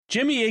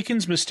Jimmy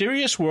Akin's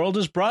Mysterious World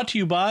is brought to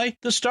you by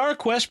the Star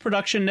Quest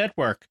Production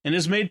Network and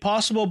is made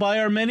possible by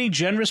our many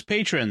generous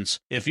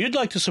patrons. If you'd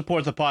like to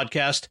support the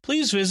podcast,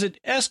 please visit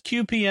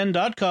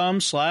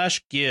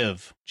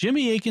sqpn.com/give.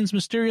 Jimmy Akin's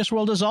Mysterious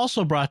World is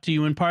also brought to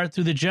you in part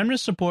through the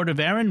generous support of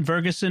Aaron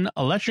Ferguson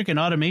Electric and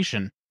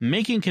Automation,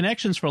 making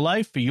connections for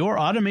life for your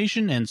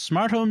automation and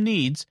smart home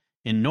needs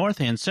in North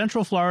and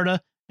Central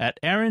Florida at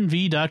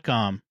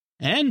aaronv.com.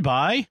 And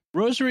by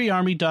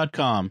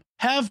rosaryarmy.com.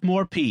 Have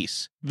more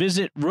peace.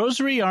 Visit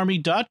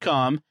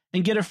rosaryarmy.com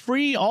and get a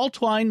free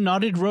all-twine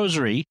knotted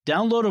rosary,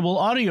 downloadable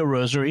audio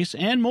rosaries,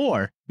 and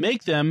more.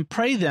 Make them,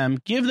 pray them,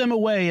 give them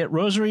away at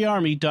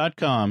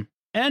rosaryarmy.com.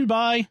 And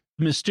by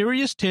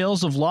Mysterious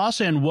Tales of Loss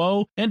and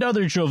Woe and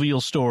Other Jovial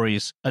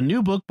Stories, a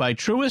new book by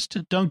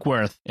Truist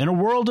Dunkworth. In a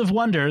world of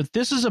wonder,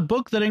 this is a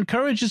book that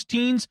encourages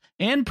teens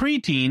and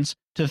preteens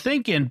to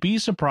think and be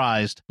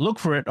surprised. Look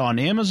for it on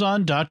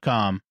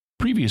Amazon.com.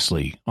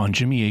 Previously on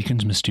Jimmy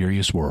Akin's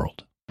Mysterious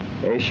World.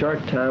 A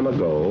short time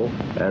ago,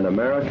 an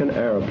American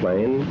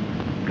airplane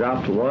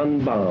dropped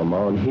one bomb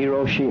on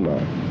Hiroshima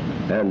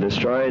and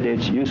destroyed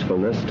its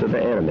usefulness to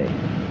the enemy.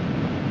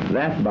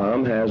 That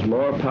bomb has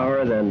more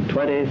power than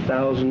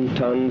 20,000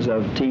 tons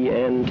of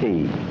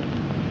TNT.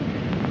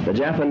 The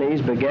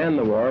Japanese began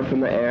the war from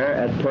the air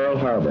at Pearl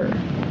Harbor.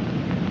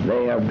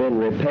 They have been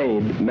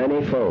repaid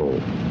many-fold,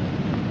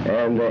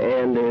 and the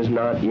end is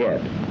not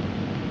yet.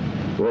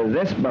 With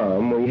this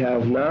bomb, we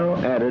have now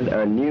added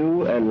a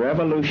new and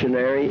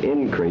revolutionary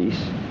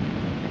increase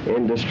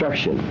in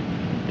destruction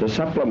to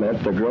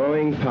supplement the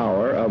growing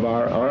power of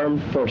our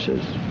armed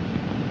forces.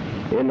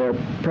 In their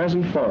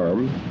present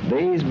form,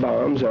 these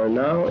bombs are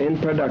now in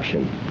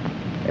production,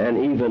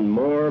 and even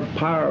more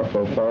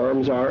powerful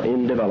forms are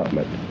in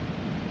development.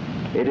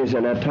 It is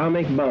an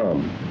atomic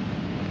bomb.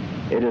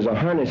 It is a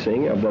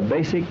harnessing of the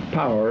basic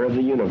power of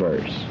the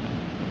universe.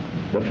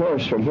 The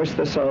force from which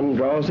the sun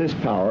draws its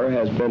power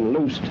has been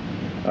loosed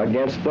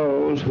against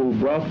those who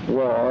brought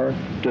war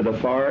to the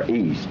Far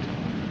East.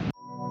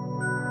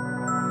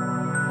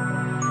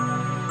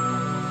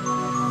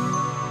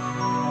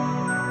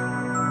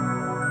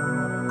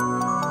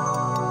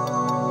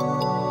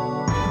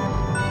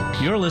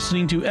 You're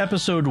listening to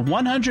episode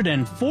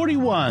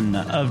 141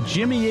 of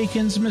Jimmy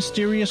Akin's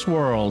Mysterious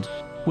World,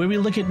 where we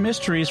look at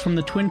mysteries from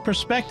the twin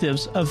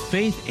perspectives of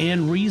faith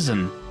and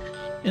reason.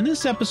 In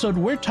this episode,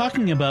 we're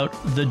talking about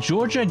the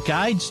Georgia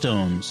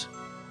Guidestones.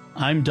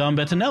 I'm Dom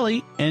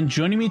Bettinelli, and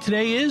joining me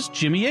today is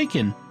Jimmy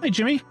Akin. Hi,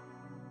 Jimmy.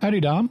 Howdy,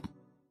 Dom.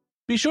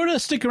 Be sure to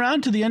stick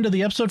around to the end of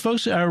the episode,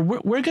 folks.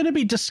 We're going to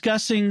be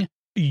discussing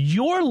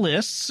your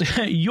lists,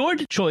 your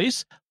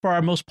choice for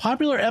our most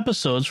popular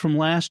episodes from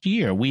last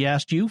year. We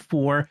asked you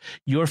for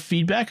your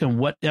feedback on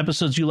what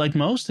episodes you like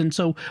most, and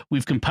so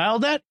we've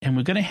compiled that, and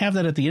we're going to have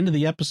that at the end of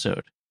the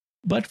episode.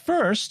 But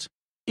first,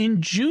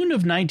 in June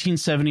of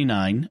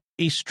 1979,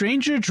 a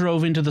stranger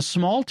drove into the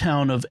small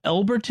town of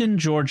Elberton,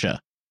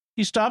 Georgia.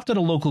 He stopped at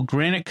a local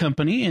granite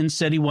company and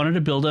said he wanted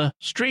to build a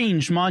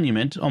strange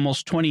monument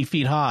almost 20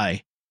 feet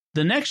high.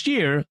 The next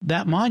year,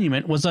 that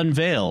monument was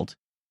unveiled.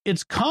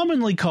 It's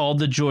commonly called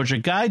the Georgia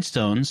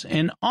Guidestones,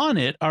 and on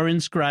it are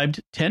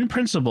inscribed 10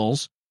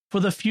 principles for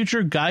the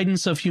future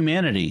guidance of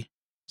humanity.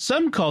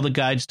 Some call the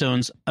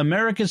Guidestones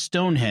America's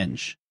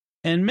Stonehenge,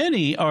 and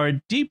many are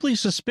deeply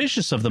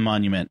suspicious of the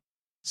monument.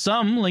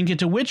 Some link it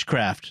to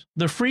witchcraft,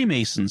 the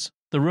Freemasons,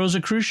 the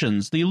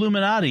Rosicrucians, the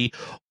Illuminati,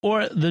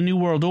 or the New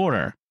World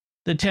Order.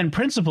 The 10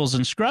 principles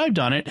inscribed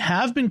on it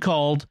have been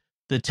called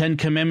the 10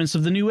 Commandments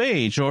of the New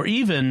Age, or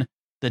even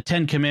the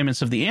 10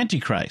 Commandments of the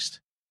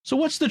Antichrist. So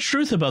what's the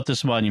truth about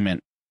this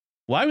monument?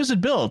 Why was it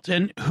built,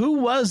 and who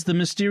was the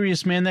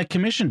mysterious man that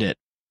commissioned it?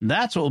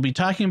 That's what we'll be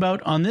talking about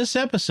on this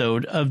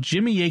episode of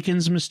Jimmy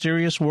Akin's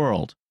Mysterious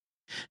World.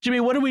 Jimmy,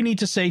 what do we need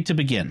to say to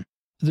begin?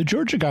 The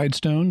Georgia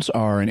Guidestones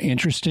are an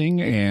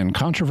interesting and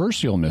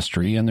controversial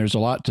mystery, and there's a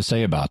lot to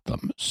say about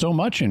them. So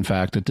much, in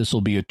fact, that this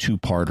will be a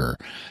two-parter.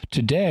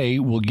 Today,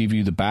 we'll give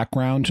you the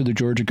background to the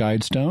Georgia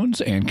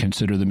Guidestones and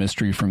consider the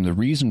mystery from the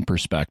reason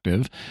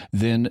perspective.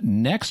 Then,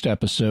 next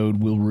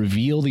episode, we'll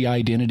reveal the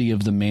identity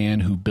of the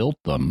man who built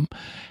them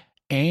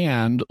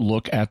and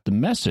look at the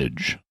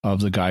message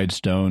of the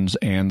Guidestones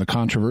and the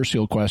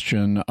controversial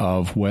question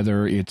of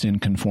whether it's in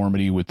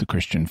conformity with the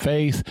Christian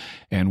faith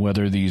and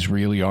whether these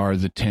really are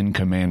the 10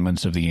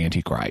 Commandments of the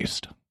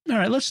Antichrist. All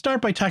right, let's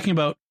start by talking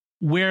about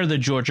where the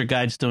Georgia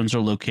Guidestones are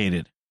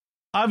located.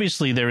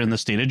 Obviously, they're in the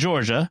state of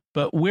Georgia,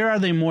 but where are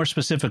they more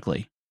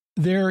specifically?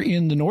 They're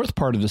in the north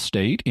part of the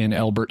state in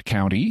Elbert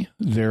County.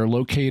 They're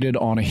located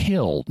on a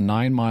hill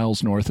 9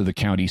 miles north of the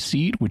county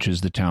seat, which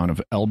is the town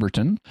of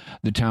Elberton.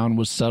 The town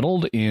was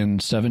settled in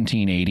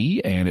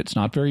 1780, and it's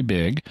not very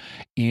big.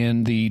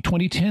 In the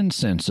 2010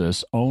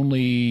 census,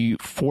 only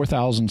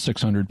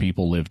 4,600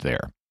 people lived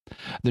there.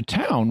 The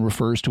town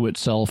refers to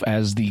itself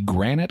as the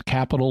granite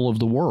capital of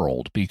the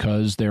world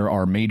because there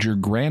are major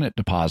granite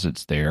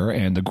deposits there,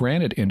 and the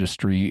granite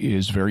industry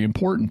is very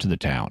important to the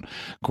town.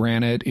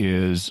 Granite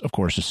is, of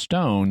course, a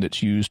stone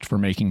that's used for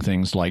making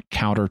things like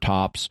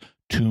countertops,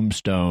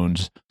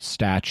 tombstones,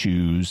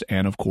 statues,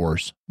 and, of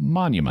course,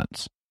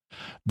 monuments.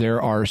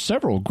 There are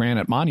several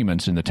granite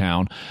monuments in the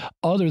town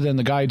other than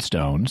the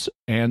Guidestones,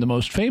 and the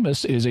most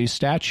famous is a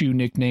statue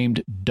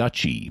nicknamed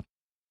Dutchie.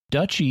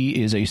 Dutchie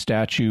is a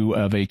statue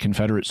of a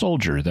Confederate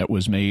soldier that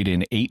was made in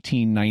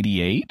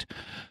 1898,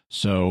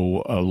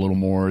 so a little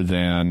more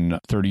than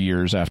 30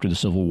 years after the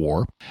Civil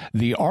War.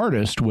 The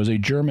artist was a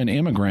German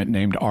immigrant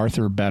named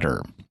Arthur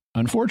Better.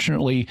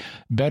 Unfortunately,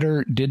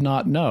 Better did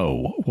not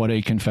know what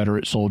a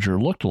Confederate soldier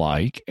looked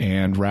like,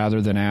 and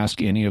rather than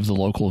ask any of the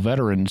local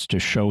veterans to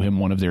show him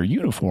one of their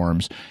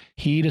uniforms,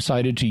 he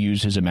decided to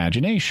use his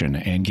imagination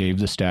and gave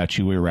the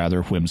statue a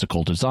rather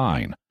whimsical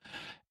design.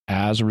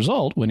 As a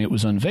result, when it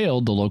was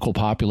unveiled, the local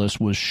populace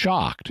was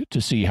shocked to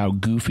see how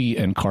goofy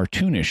and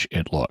cartoonish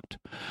it looked.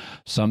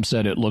 Some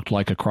said it looked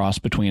like a cross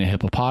between a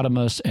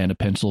hippopotamus and a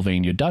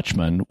Pennsylvania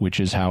Dutchman, which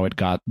is how it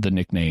got the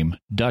nickname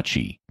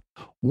Dutchie.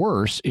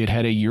 Worse, it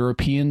had a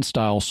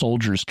European-style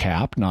soldier's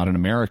cap, not an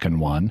American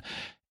one,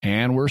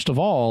 and worst of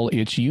all,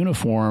 its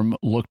uniform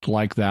looked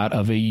like that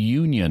of a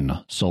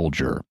Union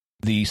soldier.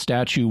 The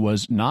statue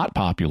was not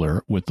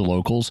popular with the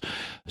locals,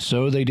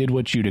 so they did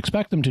what you'd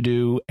expect them to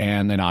do,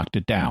 and they knocked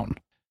it down.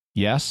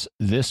 Yes,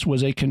 this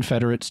was a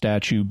Confederate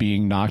statue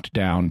being knocked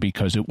down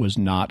because it was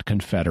not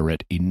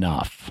Confederate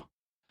enough.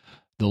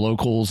 The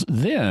locals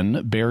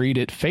then buried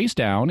it face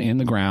down in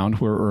the ground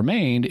where it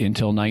remained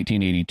until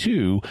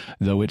 1982,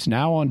 though it's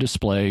now on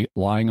display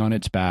lying on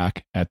its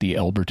back at the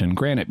Elberton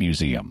Granite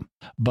Museum.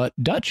 But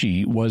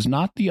Dutchie was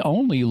not the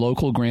only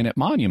local granite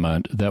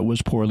monument that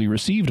was poorly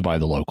received by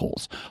the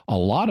locals. A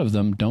lot of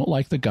them don't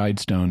like the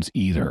Guidestones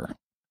either.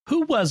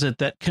 Who was it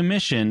that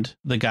commissioned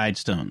the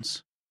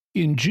Guidestones?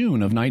 In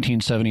June of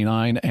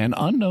 1979, an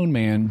unknown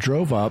man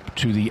drove up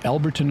to the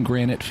Elberton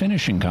Granite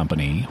Finishing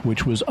Company,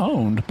 which was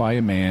owned by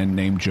a man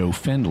named Joe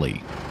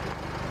Findley.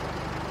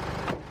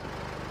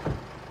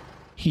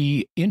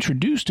 He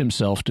introduced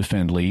himself to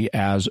Findley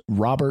as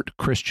Robert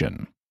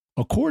Christian.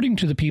 According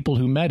to the people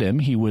who met him,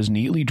 he was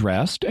neatly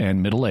dressed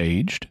and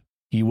middle-aged.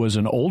 He was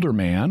an older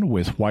man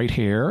with white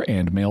hair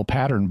and male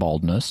pattern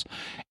baldness,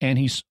 and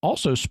he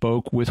also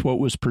spoke with what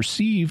was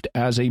perceived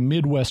as a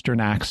Midwestern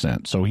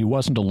accent, so he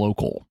wasn't a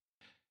local.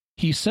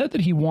 He said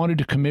that he wanted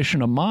to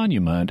commission a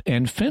monument,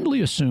 and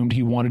Findley assumed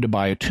he wanted to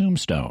buy a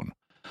tombstone.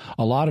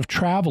 A lot of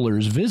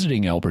travelers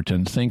visiting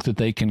Elberton think that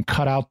they can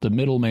cut out the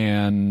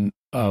middleman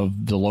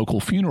of the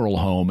local funeral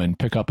home and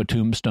pick up a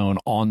tombstone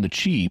on the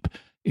cheap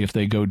if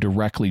they go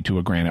directly to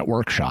a granite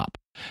workshop.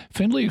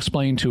 Findley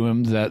explained to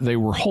him that they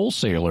were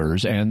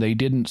wholesalers and they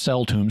didn't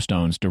sell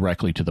tombstones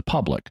directly to the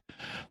public.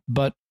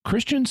 But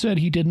Christian said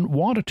he didn't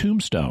want a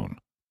tombstone.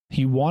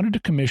 He wanted to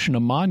commission a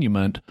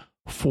monument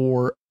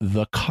for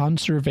the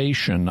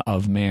conservation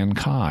of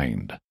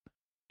mankind.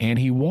 And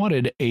he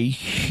wanted a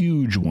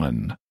huge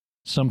one,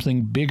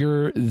 something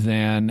bigger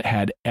than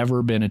had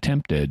ever been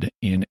attempted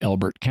in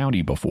Elbert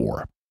County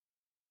before.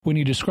 When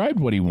he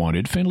described what he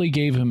wanted, Findley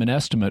gave him an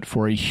estimate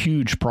for a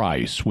huge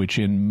price, which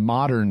in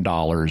modern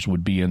dollars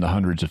would be in the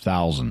hundreds of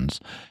thousands.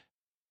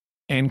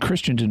 And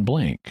Christian didn't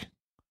blink.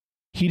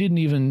 He didn't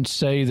even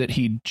say that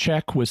he'd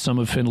check with some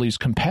of Findley's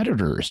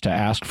competitors to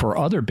ask for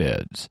other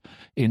bids.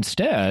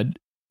 Instead,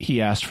 he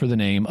asked for the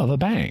name of a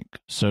bank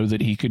so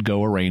that he could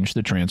go arrange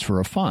the transfer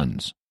of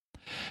funds.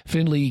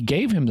 Findley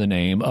gave him the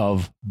name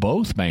of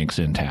both banks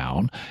in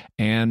town,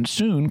 and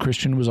soon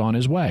Christian was on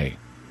his way.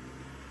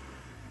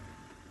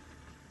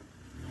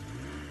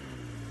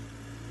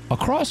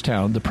 Across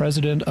town, the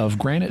president of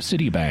Granite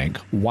City Bank,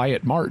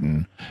 Wyatt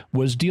Martin,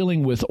 was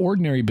dealing with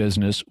ordinary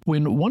business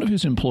when one of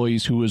his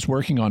employees who was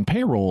working on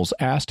payrolls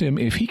asked him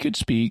if he could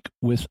speak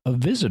with a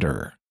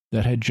visitor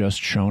that had just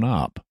shown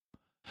up.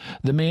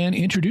 The man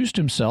introduced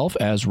himself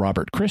as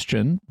Robert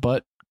Christian,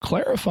 but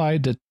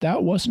clarified that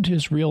that wasn't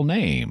his real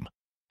name.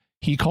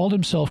 He called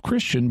himself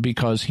Christian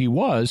because he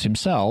was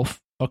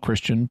himself a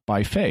Christian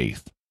by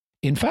faith.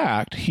 In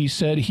fact, he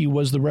said he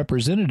was the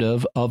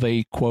representative of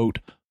a, quote,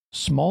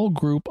 small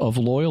group of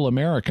loyal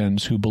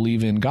Americans who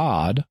believe in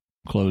God,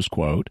 close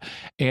quote,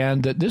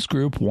 and that this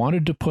group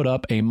wanted to put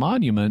up a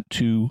monument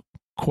to,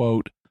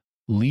 quote,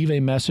 leave a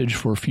message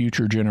for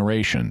future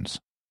generations,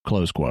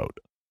 close quote.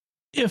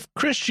 If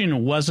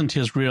Christian wasn't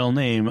his real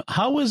name,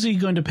 how was he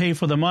going to pay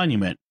for the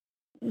monument?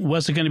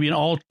 Was it going to be an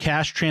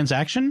all-cash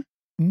transaction?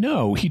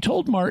 No, he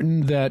told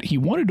Martin that he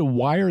wanted to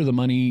wire the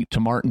money to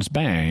Martin's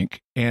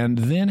bank and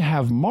then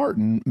have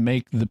Martin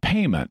make the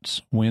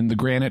payments when the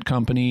Granite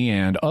Company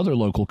and other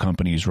local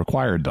companies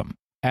required them.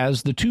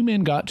 As the two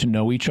men got to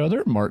know each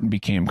other, Martin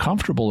became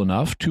comfortable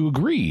enough to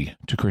agree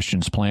to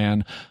Christian's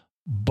plan,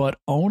 but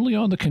only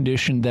on the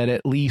condition that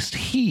at least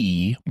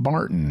he,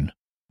 Martin,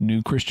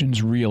 knew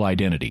Christian's real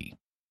identity.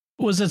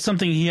 Was it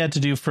something he had to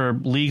do for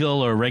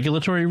legal or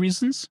regulatory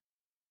reasons?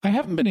 I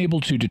haven't been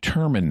able to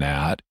determine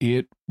that.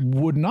 It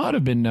would not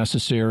have been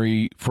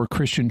necessary for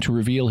Christian to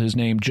reveal his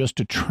name just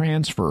to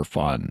transfer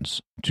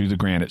funds to the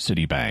Granite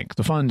City Bank.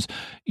 The funds,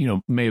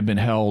 may have been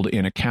held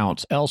in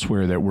accounts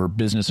elsewhere that were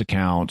business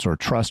accounts or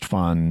trust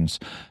funds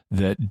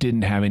that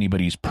didn't have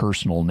anybody's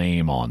personal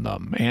name on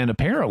them. And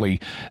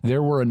apparently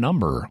there were a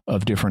number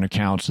of different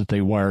accounts that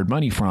they wired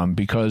money from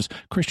because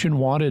Christian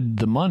wanted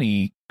the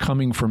money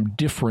coming from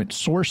different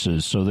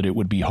sources so that it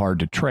would be hard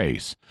to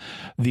trace.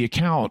 The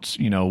accounts,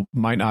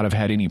 might not have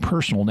had any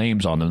personal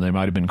names on them. They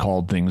might have been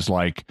called things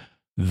like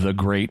the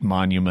Great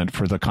Monument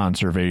for the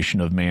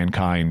Conservation of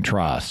Mankind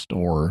Trust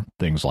or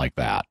things like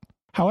that.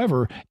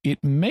 However,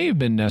 it may have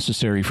been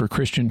necessary for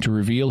Christian to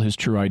reveal his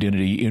true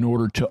identity in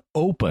order to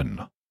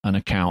open an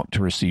account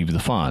to receive the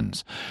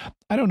funds.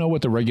 I don't know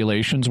what the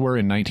regulations were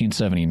in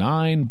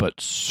 1979,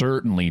 but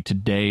certainly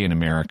today in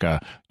America,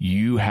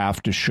 you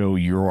have to show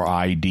your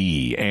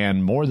ID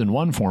and more than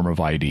one form of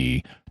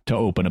ID to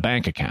open a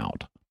bank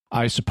account.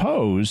 I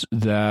suppose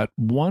that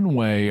one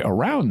way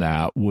around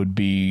that would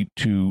be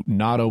to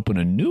not open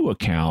a new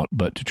account,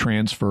 but to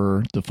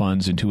transfer the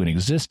funds into an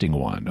existing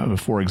one.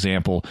 For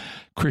example,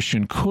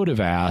 Christian could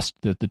have asked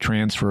that the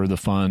transfer of the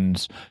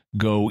funds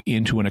go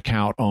into an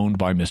account owned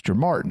by Mr.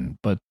 Martin,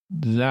 but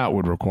that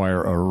would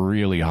require a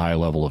really high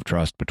level of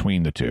trust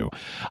between the two.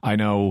 I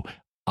know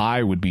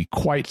I would be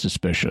quite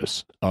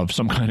suspicious of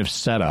some kind of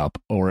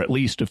setup or at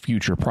least of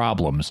future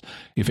problems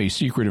if a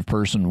secretive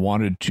person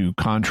wanted to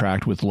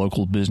contract with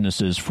local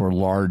businesses for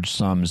large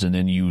sums and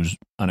then use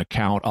an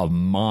account of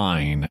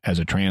mine as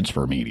a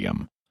transfer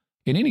medium.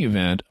 In any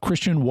event,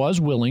 Christian was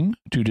willing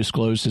to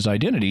disclose his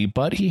identity,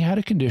 but he had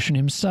a condition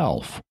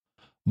himself.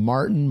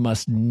 Martin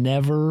must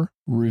never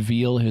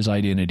reveal his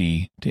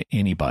identity to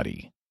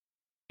anybody.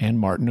 And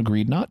Martin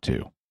agreed not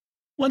to.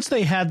 Once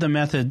they had the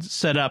method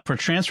set up for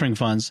transferring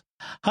funds,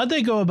 how'd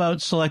they go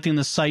about selecting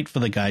the site for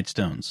the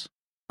Guidestones?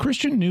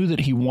 Christian knew that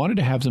he wanted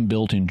to have them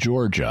built in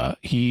Georgia.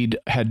 He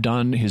had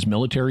done his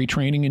military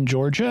training in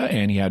Georgia,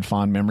 and he had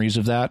fond memories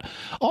of that.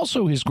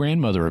 Also, his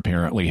grandmother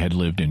apparently had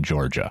lived in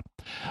Georgia.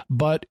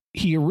 But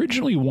he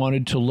originally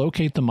wanted to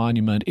locate the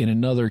monument in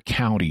another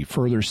county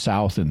further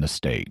south in the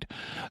state.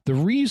 The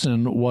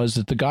reason was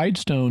that the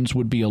Guidestones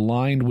would be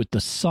aligned with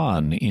the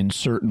sun in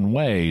certain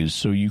ways,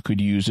 so you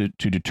could use it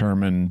to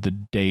determine the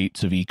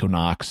dates of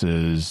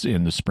equinoxes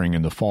in the spring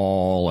and the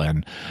fall,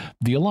 and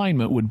the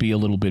alignment would be a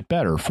little bit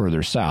better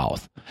further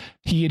south.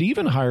 He had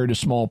even hired a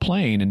small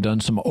plane and done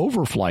some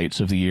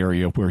overflights of the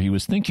area where he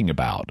was thinking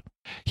about.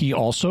 He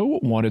also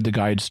wanted the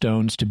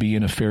Guidestones to be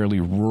in a fairly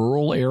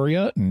rural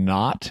area,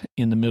 not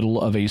in the middle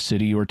of a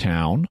city or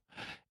town,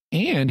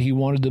 and he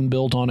wanted them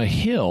built on a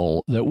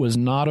hill that was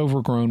not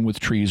overgrown with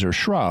trees or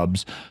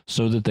shrubs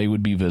so that they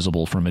would be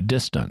visible from a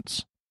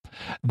distance.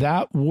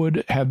 That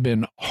would have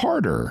been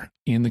harder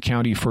in the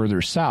county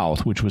further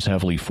south, which was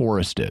heavily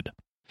forested.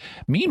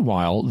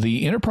 Meanwhile,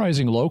 the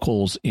enterprising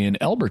locals in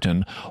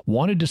Elberton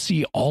wanted to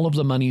see all of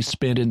the money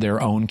spent in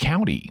their own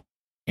county,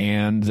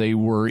 and they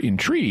were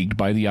intrigued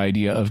by the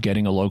idea of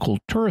getting a local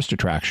tourist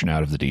attraction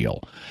out of the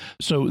deal.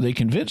 So they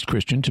convinced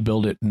Christian to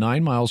build it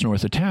 9 miles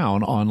north of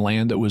town on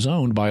land that was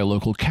owned by a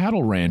local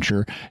cattle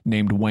rancher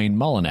named Wayne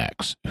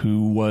Mullinex,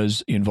 who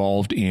was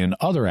involved in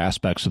other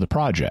aspects of the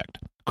project.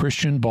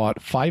 Christian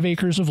bought 5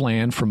 acres of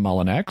land from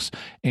Mullinex,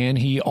 and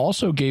he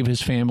also gave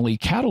his family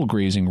cattle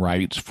grazing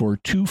rights for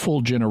 2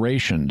 full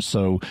generations,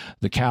 so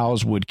the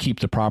cows would keep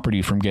the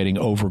property from getting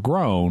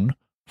overgrown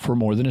for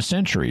more than a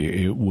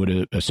century. It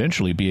would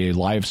essentially be a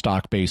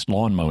livestock-based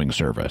lawn mowing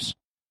service.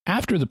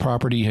 After the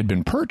property had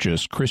been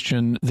purchased,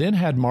 Christian then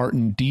had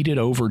Martin deed it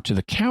over to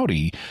the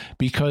county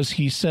because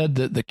he said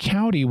that the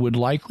county would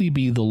likely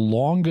be the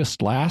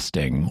longest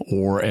lasting,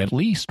 or at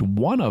least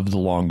one of the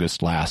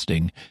longest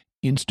lasting,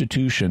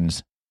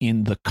 institutions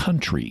in the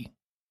country.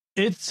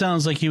 It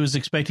sounds like he was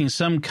expecting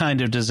some kind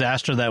of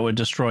disaster that would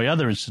destroy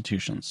other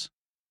institutions.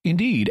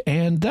 Indeed,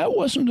 and that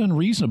wasn't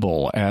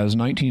unreasonable, as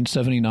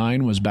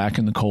 1979 was back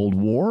in the Cold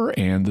War,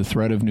 and the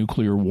threat of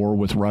nuclear war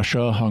with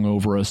Russia hung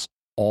over us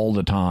all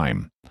the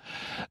time.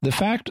 The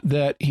fact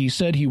that he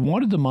said he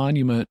wanted the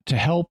monument to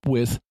help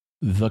with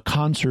the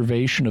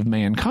conservation of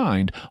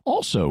mankind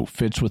also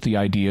fits with the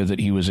idea that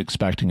he was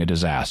expecting a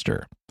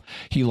disaster.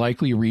 He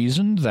likely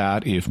reasoned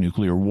that if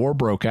nuclear war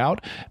broke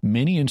out,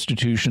 many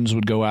institutions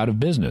would go out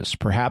of business,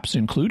 perhaps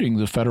including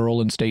the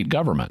federal and state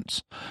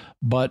governments.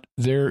 But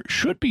there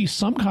should be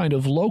some kind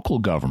of local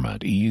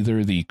government,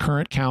 either the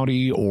current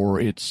county or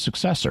its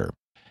successor.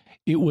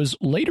 It was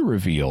later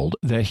revealed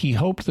that he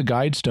hoped the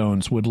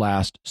Guidestones would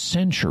last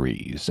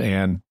centuries,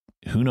 and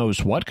who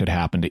knows what could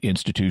happen to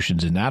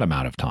institutions in that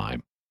amount of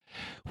time.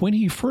 When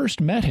he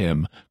first met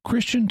him,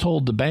 Christian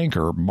told the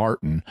banker,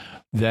 Martin,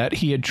 that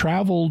he had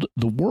traveled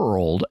the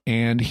world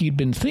and he'd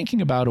been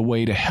thinking about a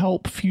way to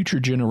help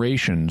future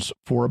generations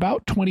for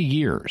about 20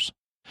 years.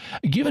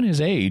 Given his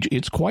age,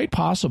 it's quite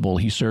possible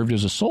he served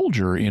as a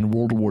soldier in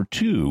World War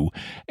II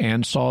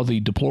and saw the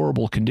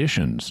deplorable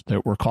conditions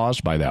that were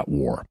caused by that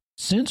war.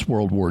 Since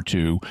World War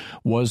II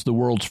was the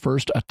world's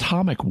first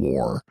atomic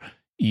war,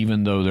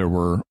 even though there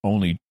were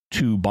only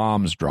 2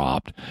 bombs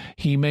dropped,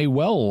 he may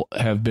well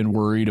have been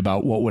worried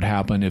about what would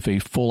happen if a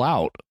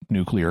full-out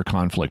nuclear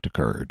conflict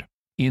occurred.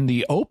 In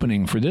the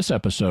opening for this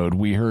episode,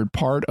 we heard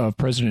part of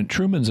President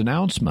Truman's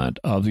announcement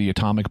of the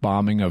atomic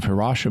bombing of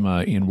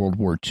Hiroshima in World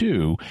War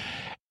II,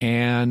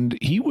 and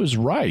he was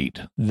right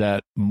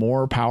that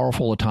more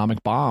powerful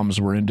atomic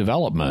bombs were in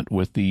development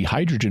with the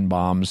hydrogen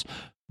bombs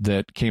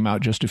that came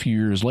out just a few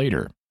years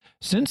later.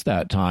 Since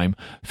that time,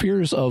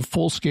 fears of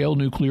full-scale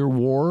nuclear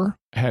war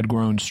had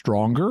grown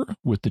stronger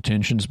with the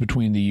tensions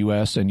between the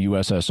U.S. and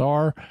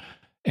USSR,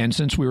 and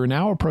since we were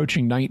now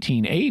approaching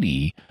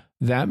 1980,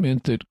 that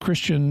meant that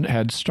Christian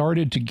had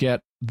started to get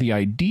the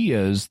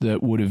ideas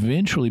that would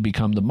eventually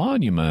become the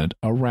monument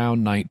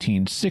around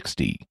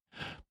 1960.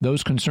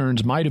 Those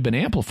concerns might have been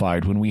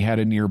amplified when we had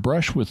a near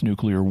brush with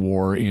nuclear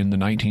war in the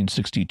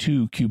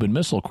 1962 Cuban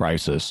Missile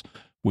Crisis,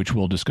 which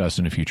we'll discuss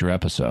in a future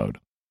episode.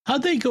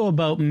 How'd they go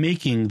about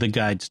making the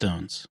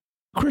Guidestones?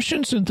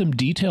 Christian sent them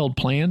detailed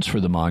plans for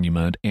the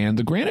monument, and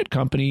the Granite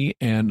Company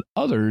and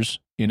others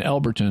in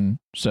Elberton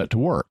set to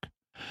work.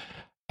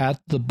 At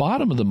the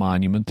bottom of the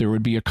monument, there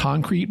would be a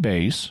concrete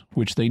base,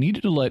 which they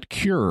needed to let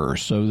cure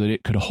so that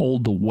it could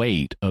hold the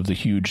weight of the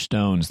huge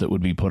stones that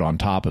would be put on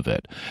top of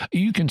it.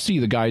 You can see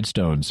the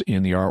Guidestones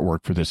in the artwork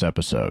for this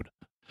episode.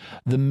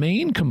 The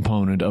main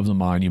component of the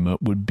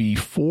monument would be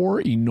 4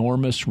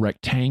 enormous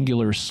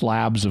rectangular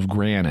slabs of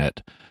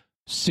granite,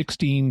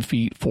 16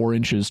 feet 4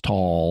 inches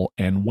tall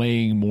and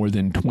weighing more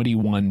than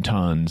 21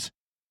 tons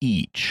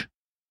each.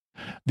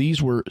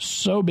 These were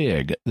so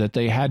big that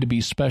they had to be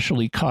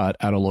specially cut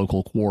at a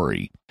local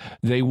quarry.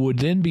 They would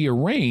then be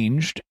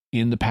arranged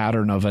in the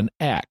pattern of an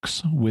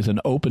X with an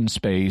open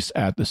space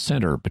at the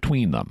center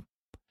between them.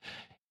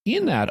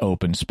 In that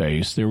open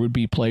space, there would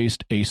be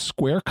placed a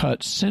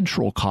square-cut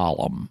central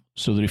column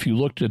so that if you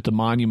looked at the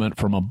monument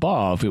from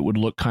above, it would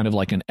look kind of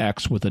like an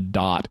X with a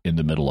dot in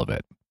the middle of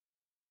it.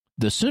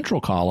 The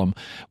central column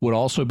would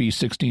also be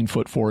 16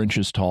 foot 4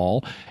 inches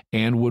tall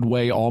and would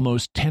weigh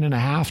almost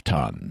 10.5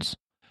 tons.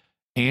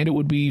 And it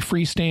would be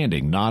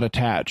freestanding, not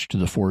attached to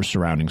the 4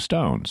 surrounding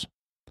stones.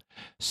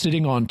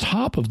 Sitting on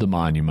top of the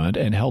monument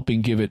and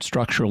helping give it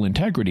structural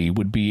integrity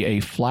would be a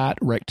flat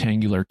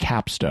rectangular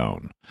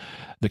capstone.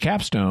 The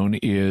capstone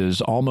is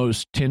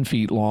almost 10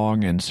 feet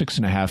long and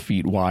 6.5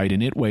 feet wide,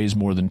 and it weighs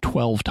more than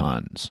 12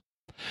 tons.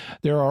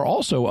 There are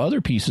also other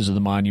pieces of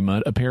the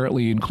monument,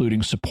 apparently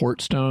including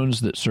support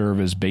stones that serve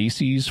as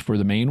bases for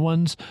the main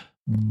ones,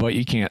 but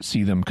you can't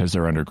see them because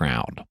they're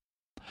underground.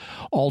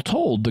 All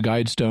told, the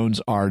Guidestones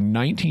are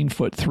 19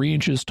 foot 3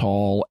 inches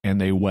tall and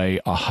they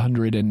weigh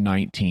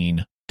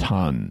 119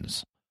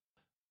 tons.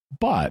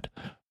 But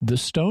the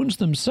stones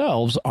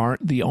themselves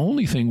aren't the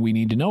only thing we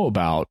need to know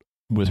about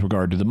with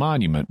regard to the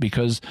monument,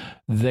 because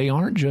they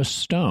aren't just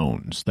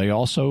stones. They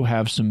also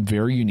have some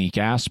very unique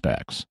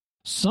aspects.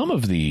 Some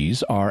of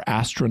these are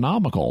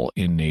astronomical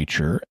in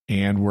nature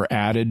and were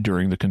added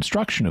during the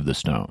construction of the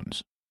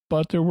stones,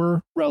 but there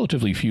were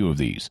relatively few of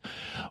these.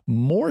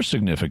 More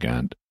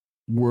significant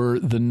were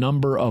the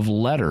number of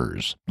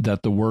letters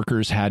that the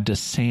workers had to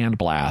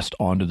sandblast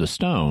onto the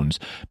stones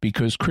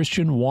because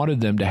Christian wanted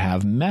them to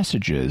have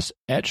messages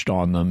etched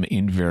on them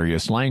in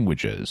various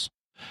languages.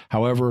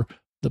 However,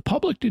 the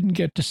public didn't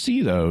get to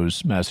see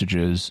those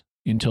messages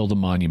until the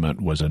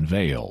monument was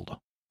unveiled.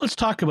 Let's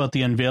talk about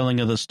the unveiling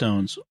of the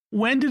stones.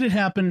 When did it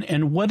happen,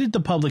 and what did the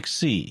public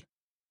see?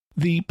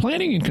 The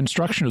planning and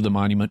construction of the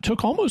monument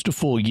took almost a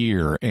full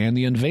year, and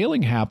the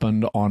unveiling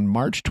happened on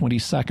March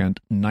 22nd,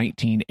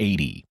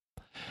 1980.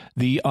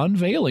 The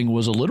unveiling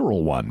was a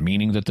literal one,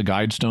 meaning that the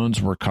Guidestones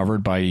were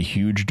covered by a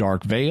huge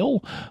dark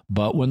veil,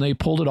 but when they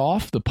pulled it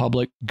off, the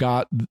public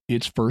got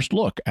its first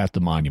look at the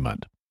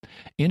monument.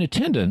 In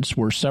attendance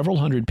were several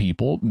hundred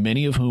people,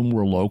 many of whom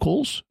were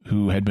locals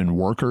who had been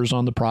workers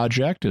on the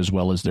project as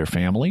well as their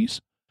families.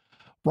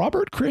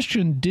 Robert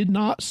Christian did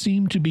not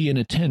seem to be in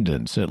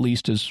attendance, at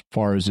least as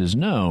far as is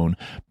known,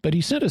 but he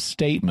sent a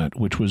statement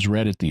which was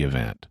read at the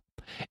event.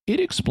 It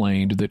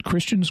explained that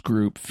Christian's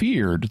group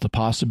feared the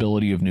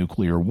possibility of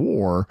nuclear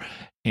war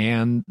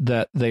and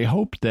that they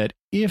hoped that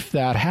if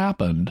that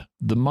happened,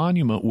 the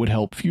monument would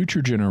help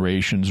future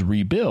generations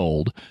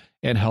rebuild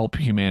and help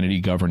humanity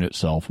govern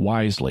itself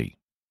wisely.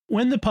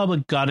 When the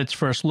public got its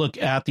first look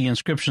at the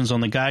inscriptions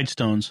on the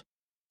Guidestones,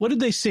 what did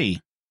they see?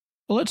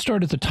 Well, let's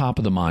start at the top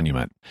of the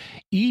monument.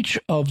 Each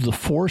of the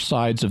 4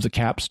 sides of the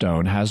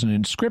capstone has an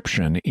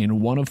inscription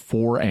in one of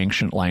 4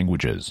 ancient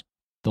languages.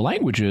 The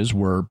languages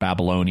were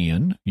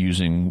Babylonian,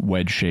 using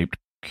wedge-shaped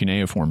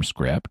cuneiform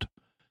script,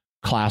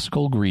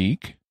 Classical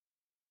Greek,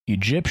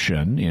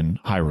 Egyptian in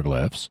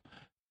hieroglyphs,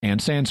 and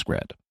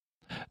Sanskrit.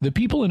 The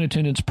people in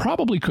attendance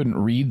probably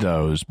couldn't read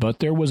those, but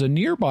there was a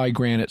nearby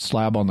granite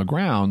slab on the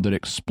ground that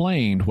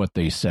explained what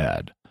they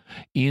said.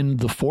 In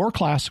the 4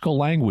 classical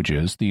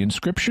languages, the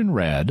inscription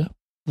read,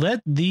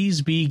 "Let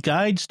these be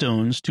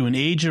Guidestones to an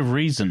age of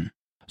reason."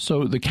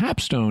 So the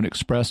capstone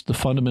expressed the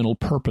fundamental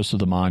purpose of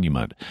the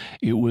monument.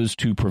 It was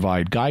to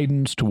provide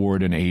guidance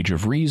toward an age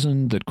of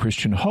reason that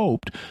Christian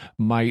hoped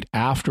might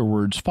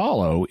afterwards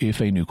follow if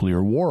a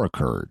nuclear war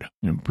occurred,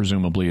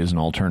 presumably as an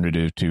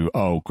alternative to,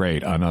 oh,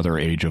 great, another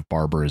age of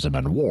barbarism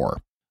and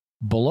war.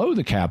 Below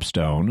the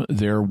capstone,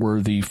 there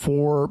were the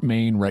 4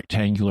 main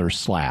rectangular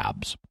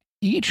slabs.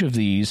 Each of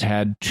these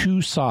had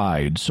 2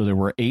 sides, so there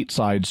were 8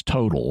 sides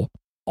total.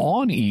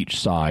 On each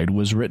side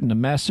was written a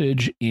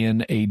message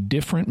in a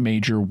different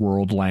major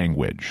world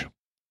language.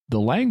 The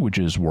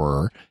languages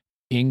were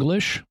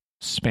English,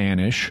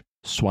 Spanish,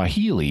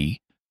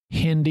 Swahili,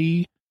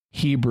 Hindi,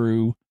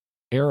 Hebrew,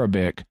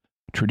 Arabic,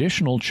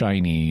 traditional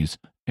Chinese,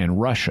 and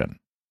Russian.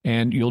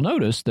 And you'll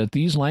notice that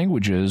these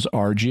languages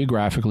are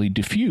geographically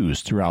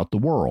diffused throughout the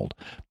world.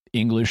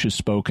 English is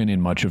spoken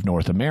in much of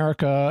North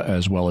America,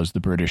 as well as the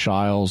British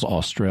Isles,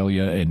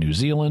 Australia, and New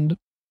Zealand.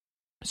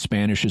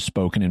 Spanish is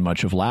spoken in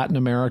much of Latin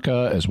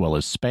America, as well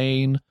as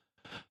Spain.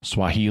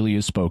 Swahili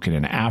is spoken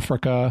in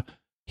Africa.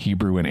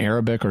 Hebrew and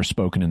Arabic are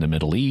spoken in the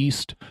Middle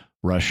East.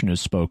 Russian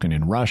is spoken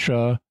in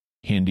Russia.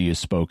 Hindi is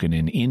spoken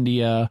in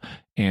India.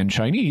 And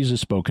Chinese is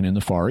spoken in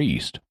the Far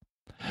East.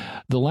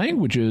 The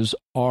languages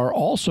are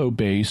also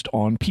based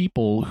on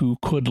people who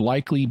could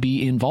likely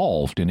be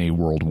involved in a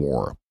world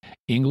war.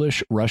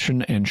 English,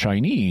 Russian, and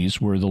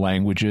Chinese were the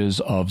languages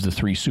of the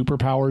 3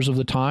 superpowers of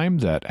the time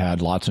that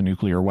had lots of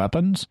nuclear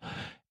weapons,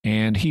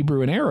 and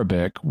Hebrew and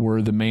Arabic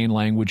were the main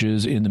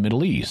languages in the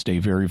Middle East, a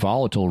very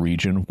volatile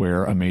region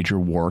where a major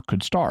war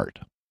could start.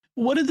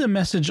 What did the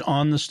message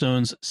on the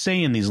stones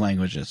say in these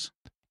languages?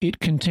 It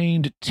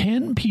contained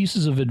 10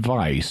 pieces of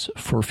advice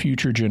for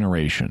future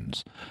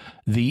generations.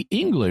 The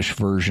English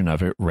version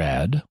of it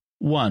read,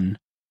 1.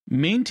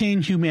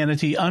 Maintain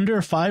humanity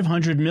under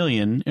 500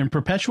 million in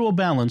perpetual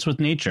balance with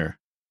nature.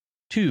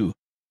 2.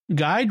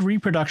 Guide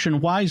reproduction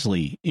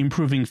wisely,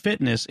 improving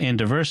fitness and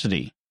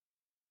diversity.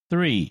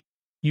 3.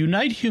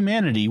 Unite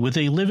humanity with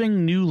a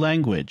living new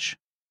language.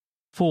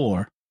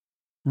 4.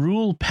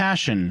 Rule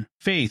passion,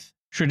 faith,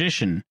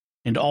 tradition,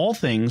 and all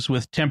things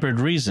with tempered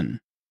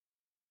reason.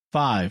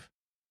 5.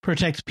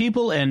 Protect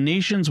people and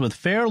nations with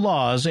fair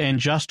laws and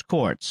just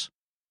courts.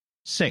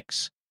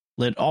 6.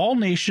 Let all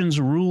nations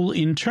rule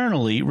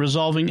internally,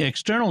 resolving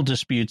external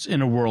disputes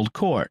in a world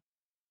court.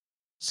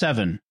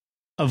 7.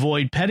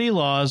 Avoid petty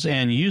laws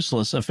and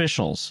useless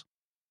officials.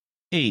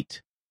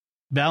 8.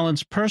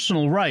 Balance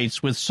personal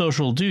rights with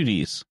social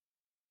duties.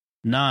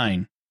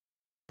 9.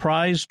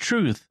 Prize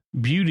truth,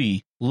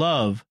 beauty,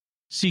 love,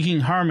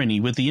 seeking harmony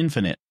with the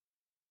infinite.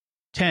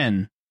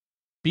 10.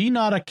 Be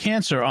not a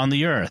cancer on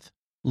the earth.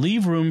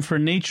 Leave room for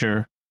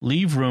nature.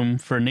 Leave room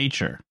for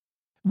nature.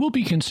 We'll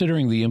be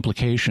considering the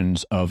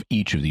implications of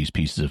each of these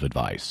pieces of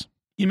advice.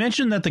 You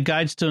mentioned that the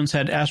Guidestones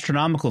had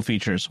astronomical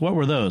features. What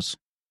were those?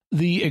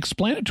 The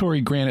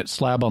explanatory granite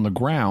slab on the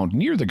ground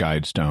near the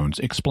Guidestones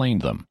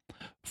explained them.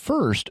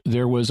 First,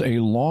 there was a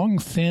long,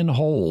 thin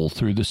hole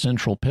through the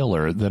central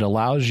pillar that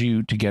allows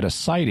you to get a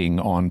sighting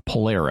on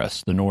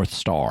Polaris, the North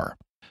Star.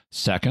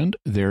 Second,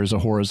 there's a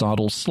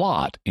horizontal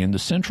slot in the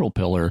central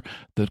pillar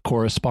that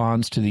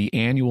corresponds to the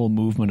annual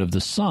movement of the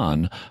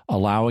sun,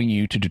 allowing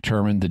you to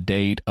determine the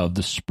date of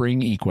the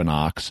spring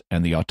equinox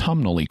and the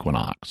autumnal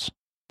equinox.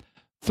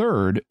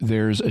 Third,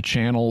 there's a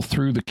channel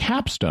through the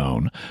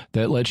capstone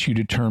that lets you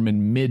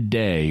determine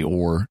midday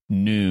or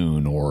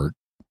noon or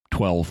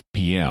 12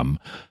 p.m.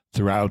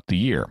 throughout the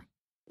year.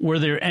 Were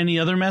there any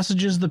other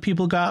messages the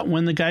people got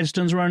when the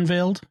Guidestones were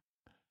unveiled?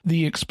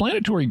 The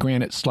explanatory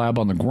granite slab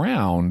on the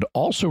ground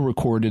also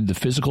recorded the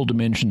physical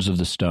dimensions of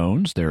the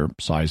stones, their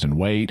size and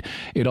weight.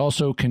 It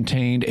also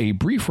contained a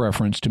brief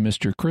reference to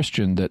Mr.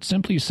 Christian that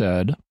simply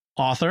said,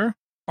 Author,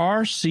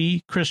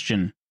 R.C.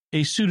 Christian,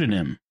 a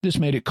pseudonym. This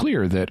made it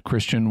clear that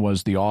Christian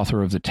was the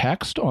author of the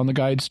text on the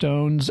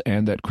Guidestones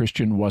and that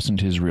Christian wasn't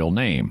his real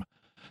name.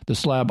 The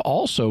slab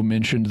also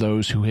mentioned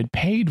those who had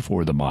paid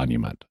for the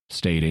monument,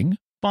 stating,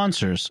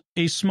 Sponsors,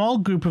 a small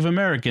group of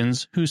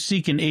Americans who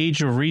seek an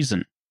age of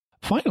reason.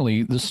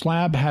 Finally, the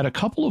slab had a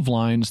couple of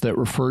lines that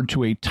referred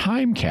to a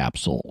time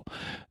capsule.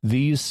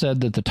 These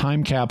said that the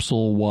time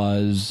capsule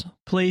was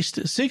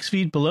placed 6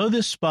 feet below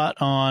this spot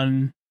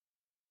on,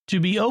 to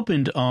be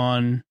opened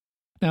on.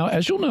 Now,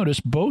 as you'll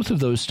notice, both of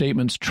those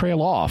statements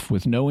trail off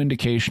with no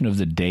indication of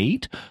the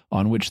date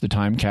on which the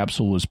time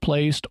capsule was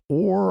placed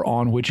or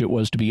on which it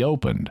was to be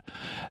opened.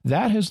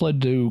 That has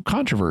led to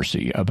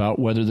controversy about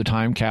whether the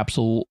time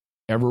capsule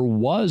ever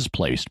was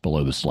placed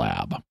below the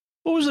slab.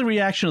 What was the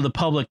reaction of the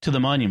public to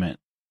the monument?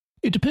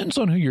 It depends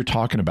on who you're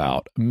talking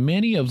about.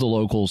 Many of the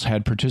locals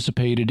had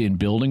participated in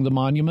building the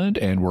monument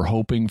and were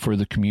hoping for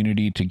the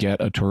community to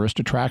get a tourist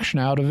attraction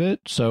out of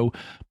it, so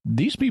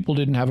these people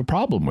didn't have a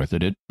problem with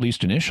it, at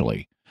least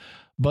initially.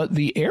 But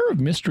the air of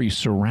mystery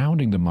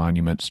surrounding the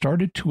monument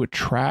started to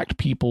attract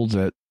people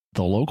that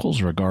the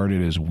locals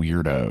regarded as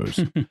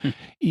weirdos.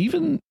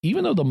 Even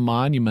though the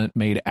monument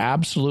made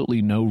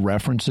absolutely no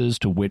references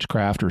to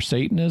witchcraft or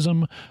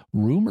Satanism,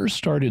 rumors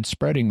started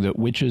spreading that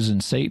witches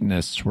and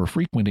Satanists were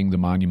frequenting the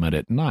monument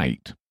at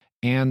night.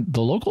 And the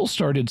locals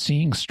started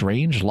seeing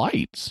strange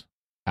lights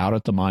out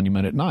at the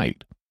monument at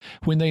night.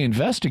 When they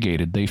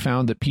investigated, they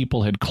found that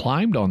people had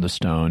climbed on the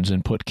stones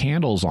and put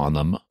candles on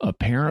them,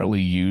 apparently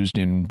used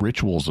in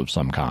rituals of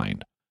some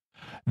kind.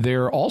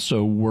 There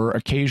also were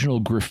occasional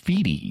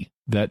graffiti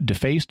that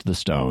defaced the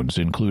stones,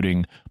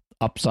 including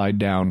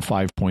upside-down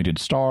five-pointed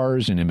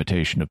stars in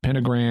imitation of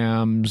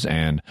pentagrams,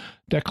 and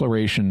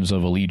declarations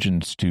of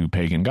allegiance to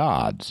pagan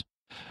gods.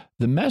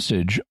 The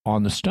message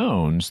on the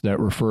stones that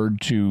referred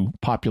to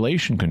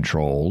population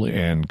control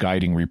and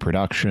guiding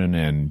reproduction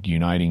and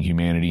uniting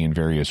humanity in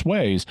various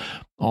ways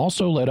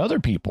also led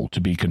other people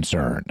to be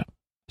concerned.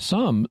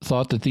 Some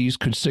thought that these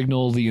could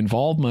signal the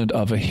involvement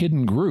of a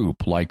hidden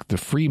group like the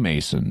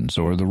Freemasons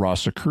or the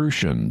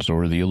Rosicrucians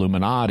or the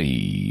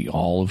Illuminati,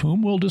 all of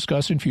whom we'll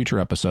discuss in future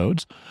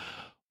episodes,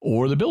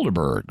 or the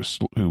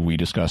Bilderbergs, who we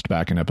discussed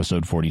back in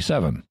episode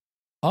 47.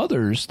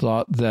 Others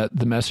thought that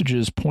the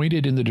messages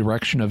pointed in the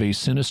direction of a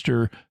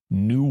sinister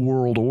New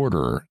World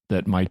Order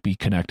that might be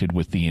connected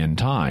with the end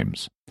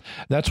times.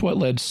 That's what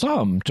led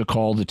some to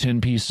call the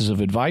 10 pieces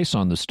of advice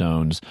on the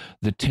stones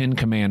the 10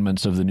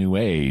 Commandments of the New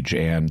Age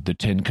and the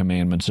 10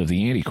 Commandments of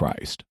the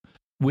Antichrist.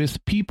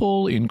 With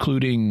people,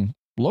 including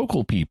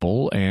local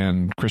people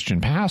and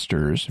Christian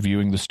pastors,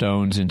 viewing the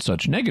stones in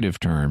such negative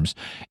terms,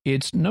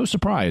 it's no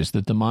surprise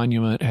that the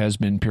monument has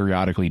been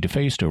periodically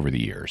defaced over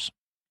the years.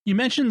 You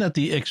mentioned that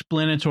the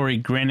explanatory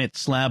granite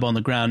slab on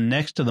the ground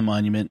next to the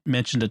monument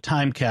mentioned a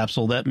time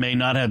capsule that may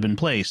not have been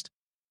placed.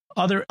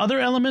 Are there other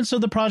elements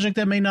of the project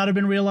that may not have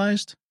been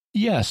realized?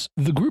 Yes,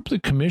 the group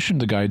that commissioned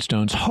the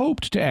Guidestones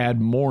hoped to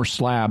add more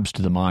slabs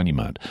to the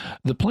monument.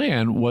 The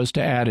plan was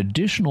to add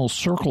additional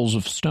circles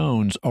of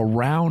stones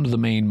around the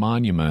main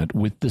monument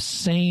with the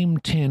same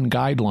 10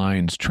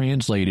 guidelines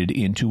translated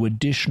into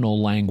additional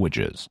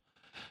languages.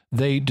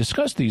 They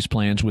discussed these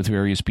plans with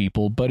various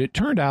people, but it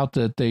turned out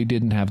that they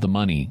didn't have the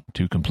money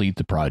to complete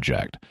the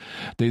project.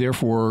 They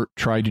therefore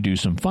tried to do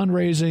some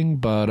fundraising,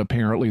 but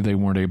apparently they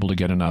weren't able to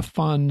get enough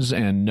funds,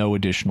 and no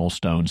additional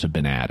stones have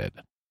been added.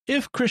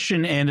 If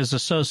Christian and his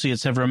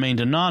associates have remained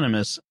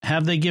anonymous,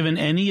 have they given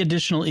any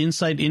additional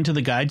insight into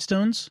the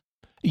Guidestones?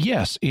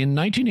 Yes, in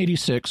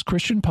 1986,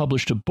 Christian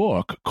published a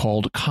book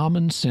called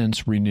Common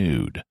Sense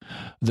Renewed.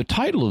 The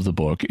title of the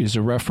book is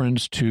a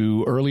reference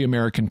to early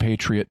American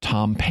patriot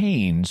Tom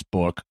Paine's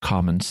book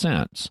Common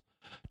Sense.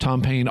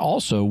 Tom Paine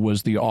also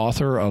was the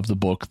author of the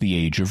book The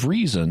Age of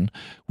Reason,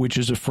 which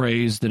is a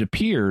phrase that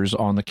appears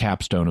on the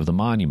capstone of the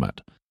monument.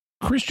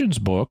 Christian's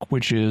book,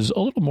 which is a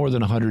little more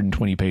than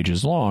 120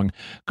 pages long,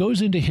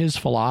 goes into his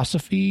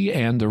philosophy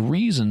and the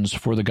reasons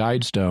for the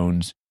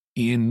Guidestones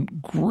in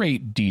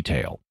great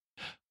detail.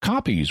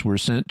 Copies were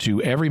sent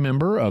to every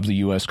member of the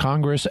U.S.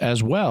 Congress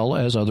as well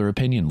as other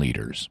opinion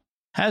leaders.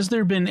 Has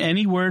there been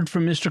any word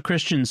from Mr.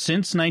 Christian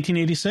since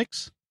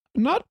 1986?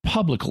 Not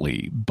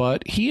publicly,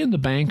 but he and the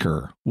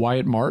banker,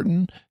 Wyatt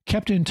Martin,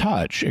 kept in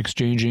touch,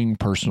 exchanging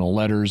personal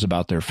letters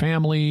about their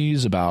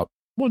families about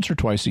once or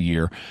twice a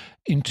year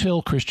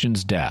until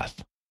Christian's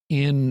death.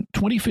 In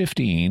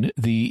 2015,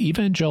 the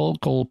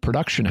evangelical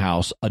production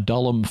house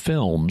Adullam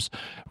Films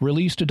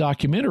released a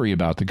documentary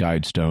about the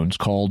Guidestones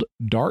called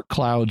Dark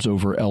Clouds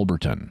Over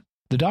Elberton.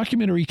 The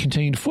documentary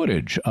contained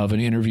footage of an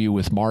interview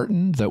with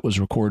Martin that was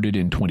recorded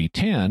in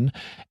 2010,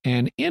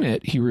 and in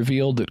it he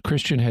revealed that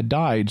Christian had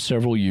died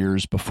several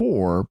years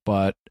before,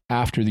 but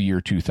after the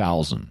year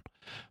 2000.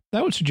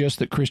 That would suggest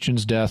that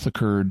Christian's death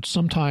occurred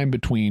sometime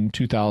between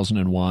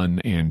 2001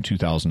 and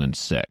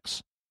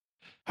 2006.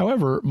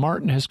 However,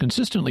 Martin has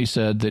consistently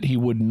said that he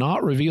would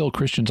not reveal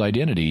Christian's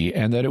identity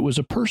and that it was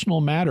a personal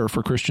matter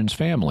for Christian's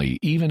family,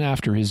 even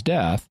after his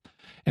death,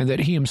 and that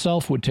he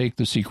himself would take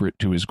the secret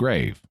to his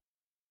grave.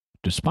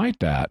 Despite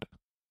that,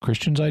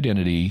 Christian's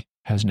identity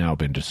has now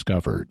been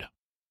discovered.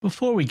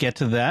 Before we get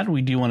to that,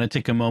 we do want to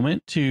take a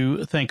moment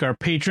to thank our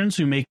patrons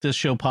who make this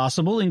show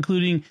possible,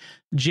 including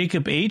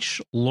Jacob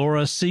H.,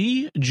 Laura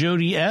C.,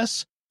 Jody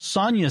S.,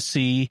 Sonia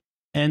C.,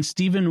 and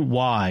Stephen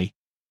Y.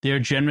 Their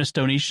generous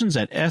donations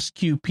at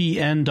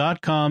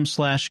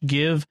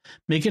sqpn.com/give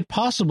make it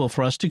possible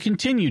for us to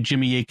continue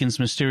Jimmy Akin's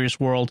Mysterious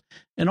World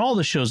and all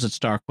the shows at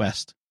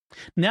StarQuest.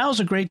 Now's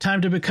a great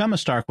time to become a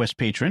StarQuest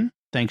patron,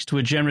 thanks to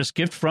a generous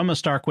gift from a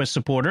StarQuest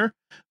supporter.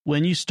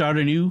 When you start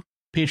a new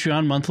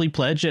Patreon monthly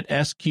pledge at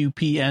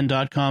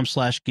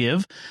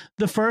sqpn.com/give,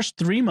 the first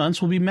 3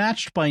 months will be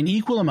matched by an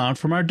equal amount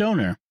from our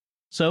donor.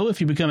 So if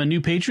you become a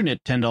new patron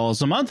at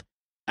 $10 a month,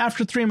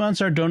 after 3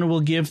 months, our donor will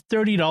give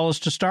 $30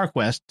 to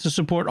StarQuest to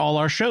support all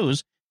our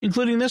shows,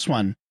 including this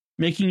one,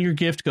 making your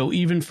gift go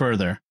even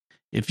further.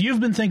 If you've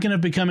been thinking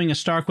of becoming a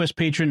StarQuest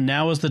patron,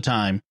 now is the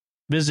time.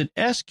 Visit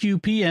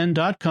sqpn.com/give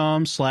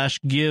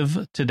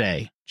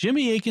today.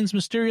 Jimmy Akin's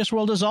Mysterious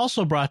World is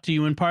also brought to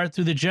you in part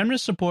through the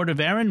generous support of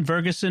Aaron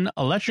Ferguson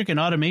Electric and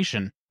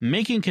Automation,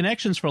 making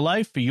connections for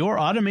life for your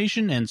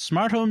automation and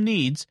smart home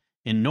needs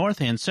in North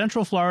and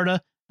Central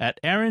Florida at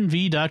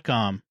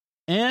aaronv.com.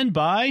 And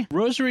by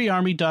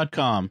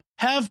rosaryarmy.com.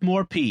 Have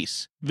more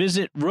peace.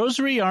 Visit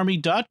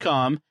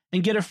rosaryarmy.com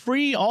and get a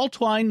free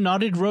all-twine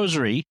knotted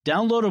rosary,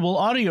 downloadable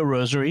audio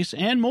rosaries,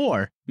 and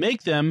more.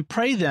 Make them,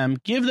 pray them,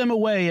 give them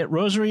away at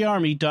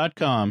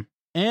rosaryarmy.com.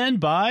 And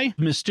by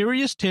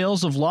Mysterious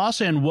Tales of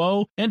Loss and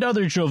Woe and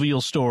Other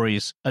Jovial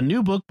Stories, a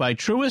new book by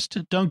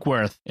Truist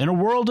Dunkworth. In a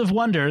world of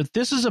wonder,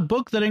 this is a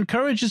book that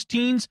encourages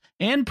teens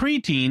and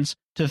preteens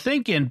to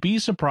think and be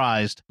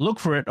surprised. Look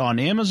for it on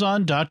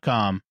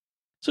Amazon.com.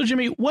 So,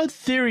 Jimmy, what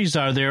theories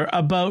are there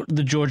about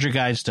the Georgia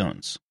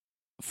Guidestones?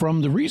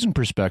 From the reason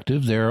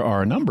perspective, there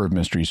are a number of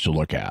mysteries to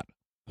look at.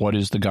 What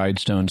is the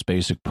Guidestone's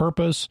basic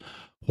purpose?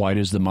 Why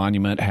does the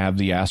monument have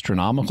the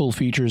astronomical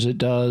features it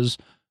does?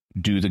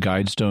 Do the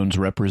Guidestones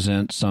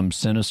represent some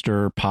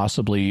sinister,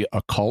 possibly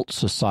occult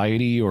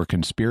society or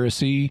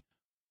conspiracy?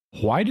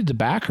 Why did the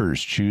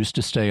backers choose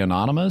to stay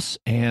anonymous?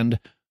 And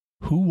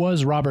who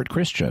was Robert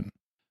Christian?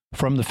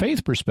 From the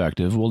faith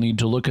perspective, we'll need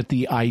to look at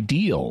the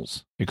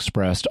ideals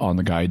expressed on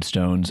the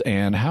Guidestones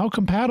and how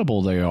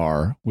compatible they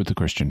are with the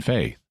Christian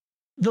faith.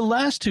 The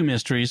last two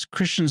mysteries,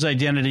 Christian's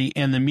identity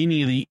and the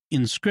meaning of the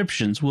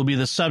inscriptions, will be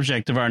the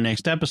subject of our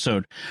next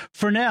episode.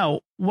 For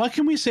now, what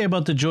can we say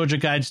about the Georgia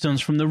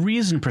Guidestones from the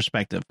reason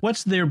perspective?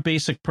 What's their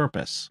basic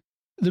purpose?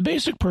 The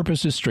basic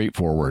purpose is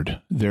straightforward.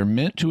 They're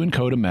meant to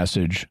encode a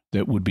message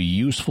that would be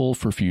useful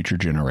for future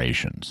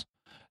generations.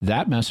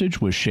 That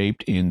message was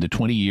shaped in the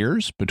 20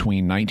 years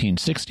between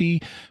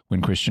 1960,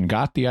 when Christian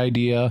got the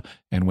idea,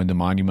 and when the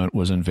monument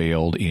was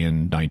unveiled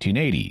in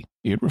 1980.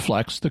 It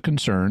reflects the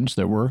concerns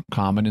that were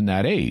common in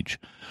that age.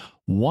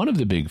 One of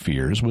the big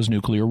fears was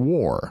nuclear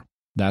war.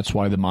 That's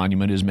why the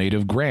monument is made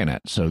of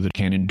granite, so that it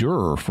can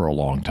endure for a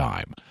long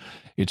time.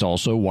 It's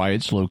also why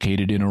it's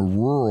located in a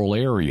rural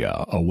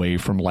area, away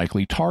from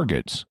likely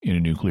targets in a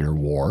nuclear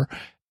war.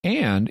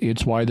 And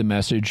it's why the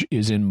message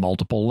is in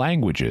multiple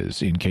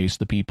languages, in case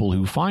the people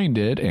who find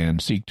it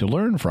and seek to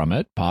learn from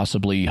it,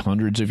 possibly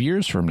hundreds of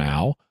years from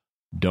now,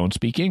 don't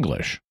speak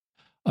English.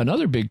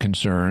 Another big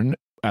concern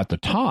at the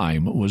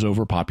time was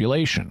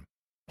overpopulation.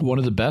 One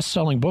of the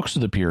best-selling books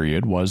of the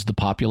period was The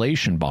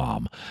Population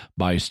Bomb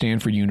by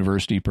Stanford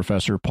University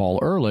professor Paul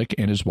Ehrlich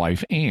and his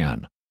wife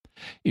Anne.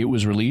 It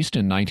was released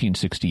in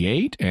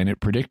 1968, and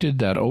it predicted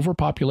that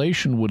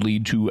overpopulation would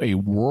lead to a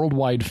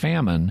worldwide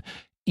famine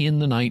in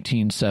the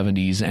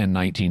 1970s and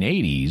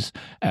 1980s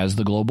as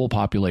the global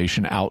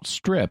population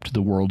outstripped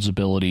the world's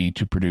ability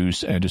to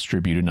produce and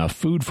distribute enough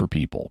food for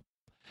people.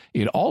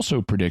 It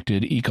also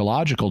predicted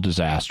ecological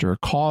disaster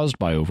caused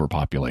by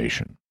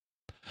overpopulation.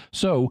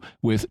 So,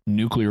 with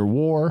nuclear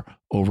war,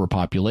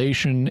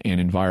 overpopulation, and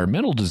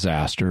environmental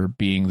disaster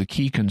being the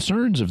key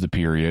concerns of the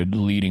period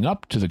leading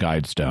up to the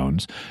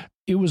Guidestones,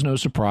 it was no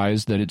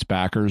surprise that its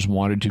backers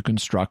wanted to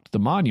construct the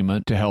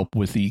monument to help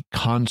with the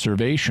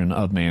conservation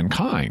of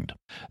mankind.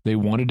 They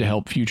wanted to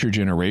help future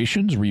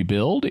generations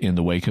rebuild in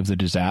the wake of the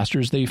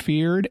disasters they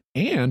feared,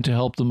 and to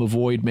help them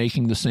avoid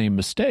making the same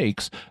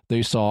mistakes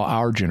they saw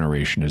our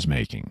generation is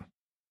making.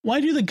 Why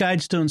do the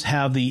Guidestones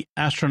have the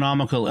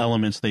astronomical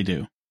elements they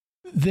do?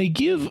 They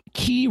give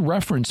key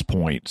reference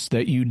points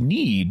that you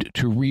need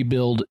to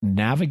rebuild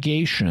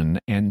navigation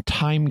and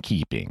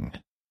timekeeping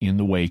in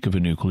the wake of a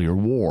nuclear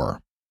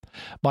war.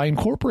 By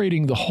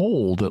incorporating the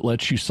hole that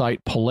lets you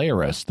sight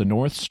Polaris, the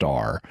North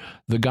Star,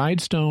 the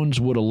Guidestones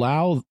would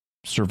allow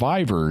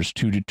survivors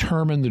to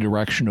determine the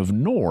direction of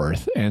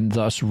north and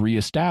thus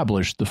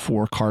reestablish the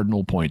 4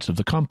 cardinal points of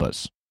the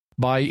compass.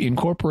 By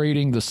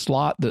incorporating the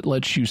slot that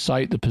lets you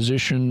sight the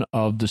position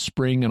of the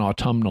spring and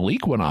autumnal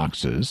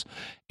equinoxes,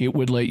 it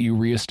would let you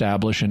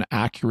reestablish an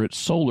accurate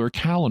solar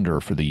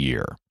calendar for the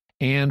year.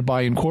 And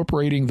by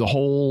incorporating the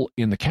hole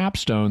in the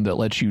capstone that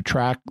lets you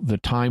track the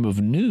time of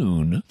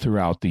noon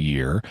throughout the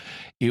year,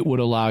 it would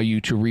allow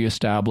you to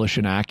reestablish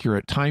an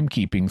accurate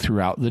timekeeping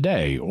throughout the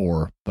day,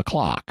 or the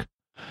clock.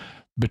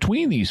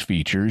 Between these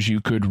features,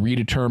 you could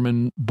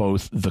redetermine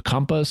both the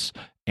compass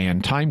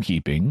and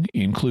timekeeping,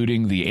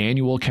 including the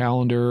annual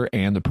calendar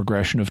and the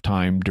progression of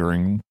time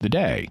during the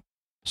day.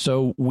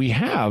 So we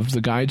have the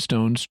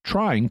Guidestones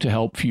trying to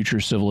help future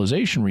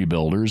civilization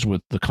rebuilders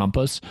with the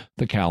compass,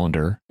 the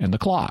calendar, and the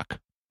clock.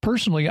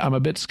 Personally, I'm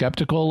a bit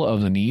skeptical of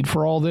the need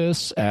for all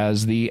this,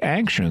 as the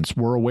ancients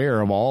were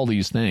aware of all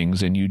these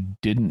things, and you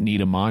didn't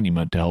need a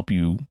monument to help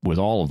you with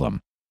all of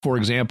them. For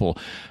example,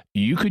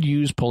 you could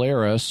use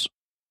Polaris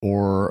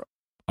or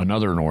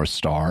another North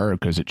Star,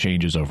 because it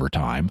changes over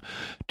time,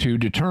 to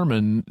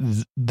determine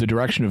the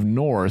direction of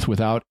north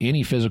without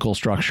any physical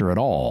structure at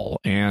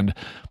all. And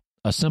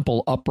a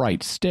simple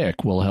upright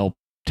stick will help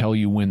tell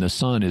you when the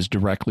sun is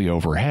directly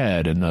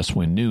overhead and thus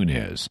when noon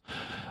is.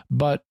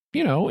 But,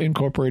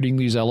 incorporating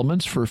these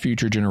elements for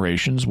future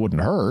generations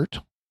wouldn't hurt.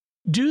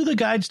 Do the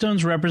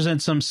Guidestones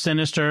represent some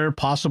sinister,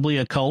 possibly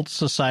occult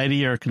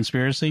society or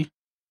conspiracy?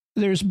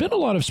 There's been a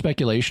lot of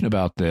speculation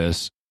about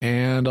this,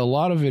 and a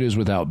lot of it is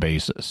without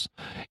basis.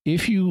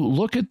 If you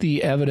look at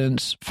the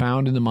evidence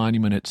found in the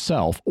monument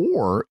itself,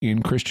 or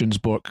in Christian's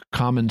book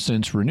Common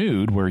Sense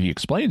Renewed, where he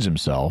explains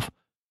himself,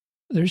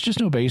 there's just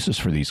no basis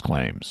for these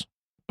claims.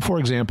 For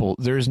example,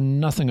 there's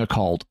nothing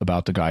occult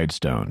about the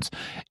Guidestones.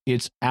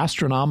 Its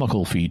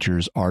astronomical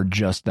features are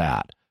just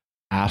that,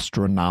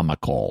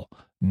 astronomical,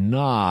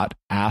 not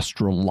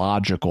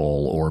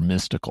astrological or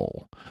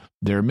mystical.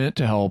 They're meant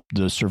to help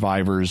the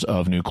survivors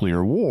of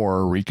nuclear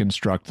war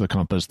reconstruct the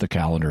compass, the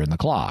calendar, and the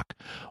clock.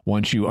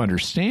 Once you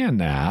understand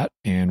that,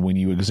 and when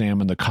you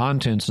examine the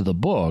contents of the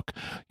book,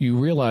 you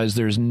realize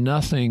there's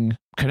nothing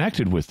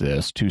connected with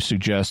this to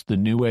suggest the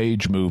New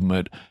Age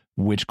movement,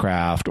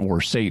 witchcraft, or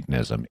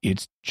Satanism.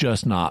 It's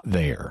just not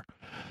there.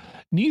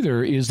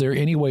 Neither is there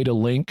any way to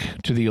link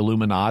to the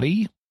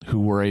Illuminati, who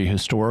were a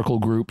historical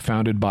group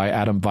founded by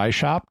Adam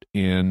Weishaupt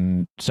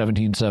in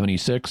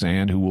 1776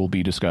 and who we'll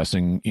be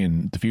discussing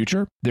in the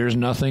future. There's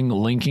nothing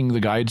linking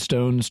the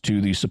Guidestones to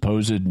the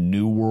supposed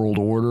New World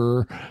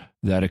Order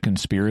that a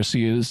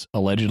conspiracy is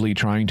allegedly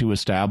trying to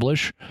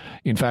establish.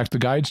 In fact, the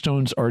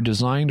Guidestones are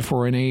designed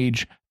for an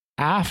age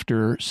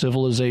after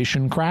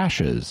civilization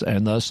crashes,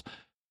 and thus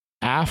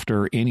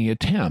after any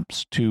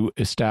attempts to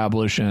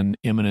establish an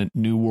imminent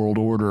New World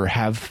Order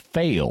have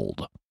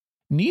failed.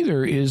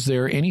 Neither is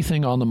there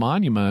anything on the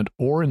monument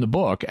or in the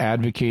book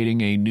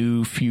advocating a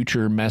new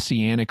future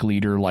messianic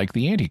leader like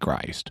the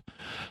Antichrist.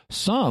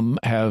 Some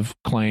have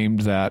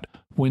claimed that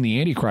when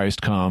the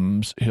Antichrist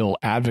comes, he'll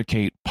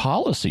advocate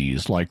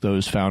policies like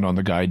those found on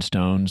the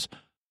Guidestones,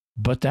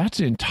 but that's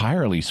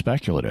entirely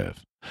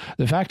speculative.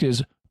 The fact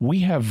is,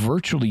 we have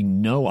virtually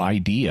no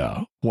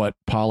idea what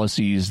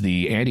policies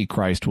the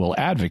Antichrist will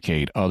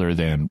advocate other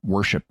than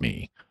worship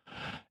me.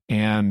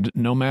 And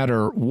no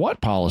matter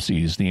what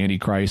policies the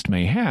Antichrist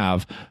may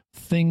have,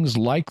 things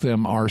like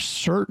them are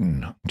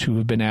certain to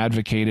have been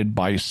advocated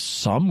by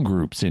some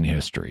groups in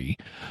history.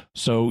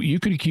 So you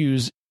could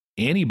accuse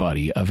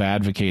anybody of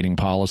advocating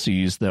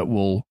policies that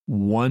will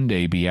one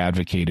day be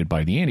advocated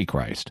by the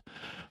Antichrist,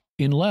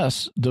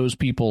 unless those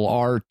people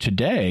are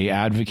today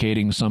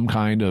advocating some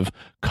kind of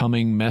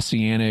coming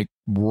messianic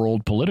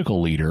world political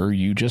leader.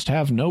 You just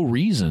have no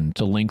reason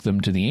to link them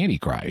to the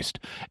Antichrist.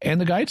 And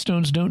the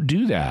Guidestones don't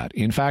do that.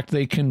 In fact,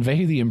 they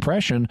convey the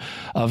impression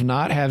of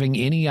not having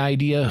any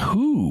idea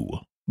who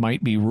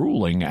might be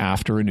ruling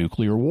after a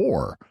nuclear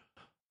war.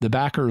 The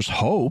backers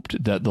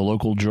hoped that the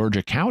local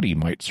Georgia county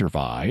might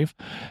survive,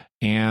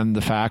 and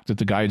the fact that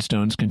the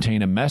Guidestones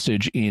contain a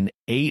message in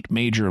 8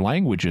 major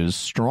languages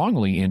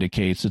strongly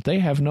indicates that they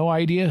have no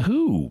idea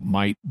who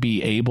might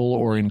be able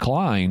or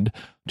inclined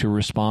to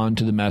respond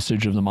to the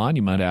message of the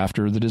monument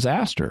after the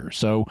disaster.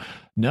 So,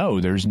 no,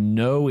 there's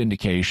no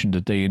indication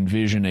that they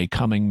envision a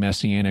coming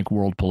messianic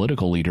world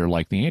political leader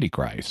like the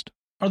Antichrist.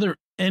 Are there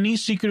any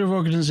secretive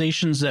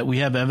organizations that we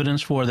have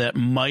evidence for that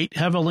might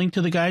have a link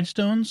to the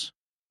Guidestones?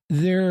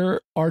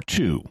 There are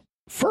 2.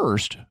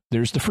 First,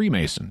 there's the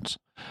Freemasons.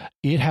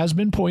 It has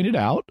been pointed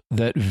out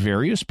that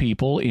various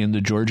people in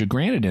the Georgia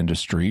granite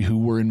industry who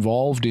were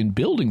involved in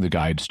building the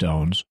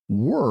Guidestones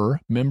were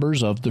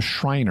members of the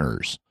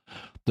Shriners.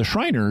 The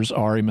Shriners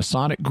are a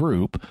Masonic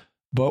group,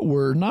 but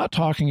we're not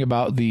talking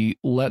about the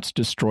let's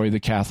destroy the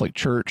Catholic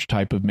Church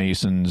type of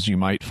Masons you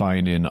might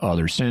find in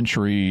other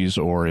centuries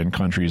or in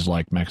countries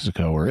like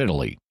Mexico or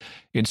Italy.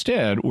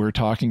 Instead, we're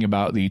talking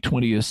about the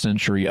 20th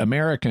century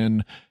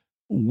American,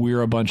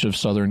 we're a bunch of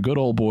Southern good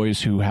old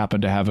boys who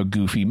happen to have a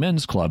goofy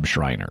men's club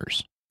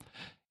Shriners.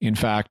 In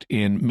fact,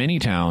 in many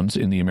towns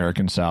in the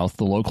American South,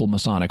 the local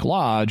Masonic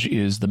Lodge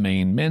is the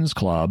main men's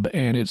club,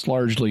 and it's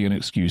largely an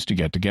excuse to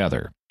get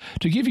together.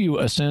 To give you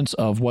a sense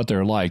of what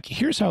they're like,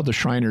 here's how the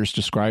Shriners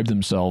describe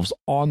themselves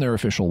on their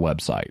official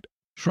website.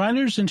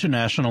 Shriners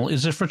International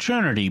is a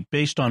fraternity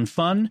based on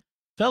fun,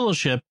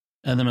 fellowship,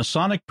 and the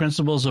Masonic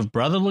principles of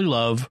brotherly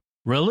love,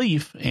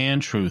 relief,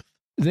 and truth.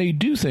 They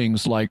do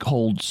things like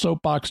hold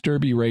soapbox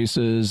derby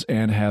races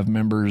and have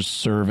members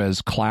serve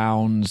as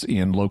clowns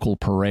in local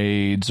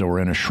parades or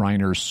in a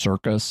Shriners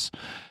circus.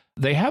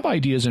 They have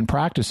ideas and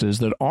practices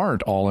that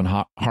aren't all in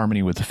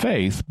harmony with the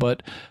faith,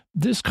 but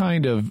this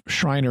kind of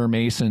Shriner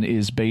Mason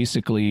is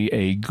basically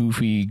a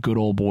goofy good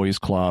old boys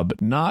club,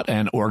 not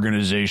an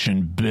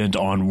organization bent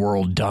on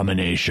world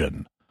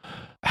domination.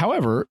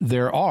 However,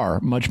 there are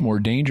much more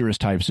dangerous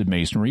types of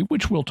masonry,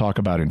 which we'll talk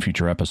about in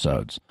future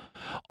episodes.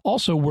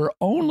 Also, we're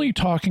only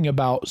talking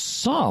about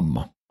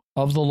some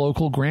of the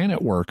local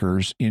granite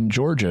workers in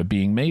Georgia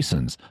being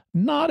Masons.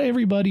 Not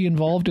everybody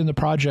involved in the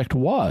project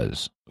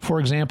was. For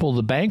example,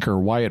 the banker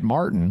Wyatt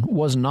Martin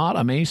was not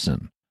a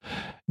Mason.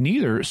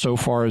 Neither, so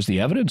far as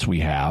the evidence we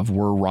have,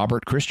 were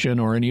Robert Christian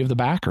or any of the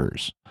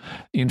backers.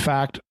 In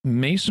fact,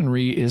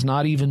 Masonry is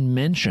not even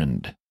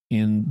mentioned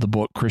in the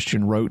book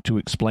Christian wrote to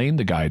explain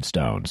the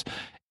Guidestones.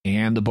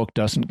 And the book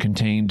doesn't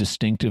contain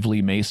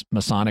distinctively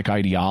Masonic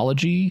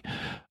ideology.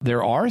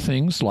 There are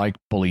things like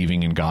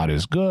believing in God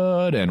is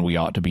good and we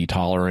ought to be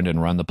tolerant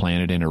and run the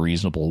planet in a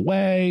reasonable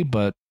way,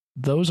 but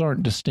those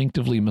aren't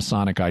distinctively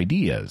Masonic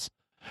ideas.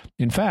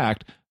 In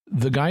fact,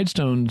 the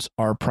Guidestones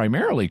are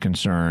primarily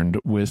concerned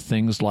with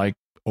things like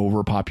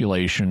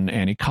overpopulation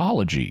and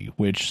ecology,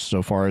 which,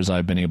 so far as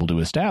I've been able to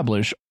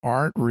establish,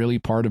 aren't really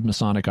part of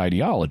Masonic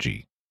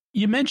ideology.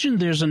 You mentioned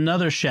there's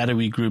another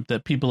shadowy group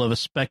that people have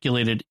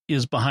speculated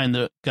is behind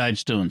the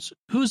Guidestones.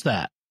 Who's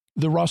that?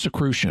 The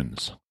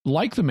Rosicrucians.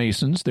 Like the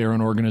Masons, they're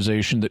an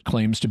organization that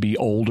claims to be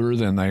older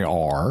than they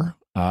are,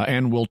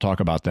 and we'll talk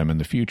about them in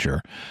the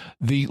future.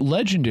 The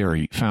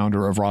legendary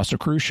founder of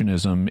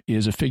Rosicrucianism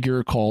is a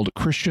figure called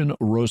Christian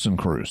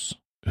Rosenkreuz,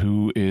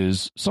 who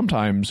is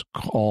sometimes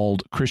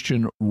called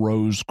Christian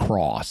Rose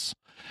Cross.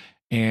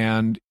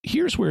 And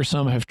here's where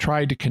some have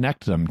tried to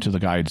connect them to the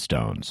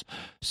Guidestones.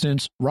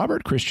 Since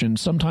Robert Christian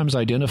sometimes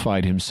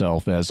identified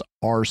himself as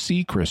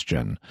R.C.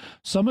 Christian,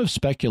 some have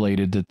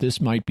speculated that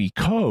this might be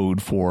code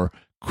for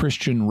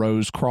Christian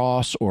Rose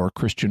Cross or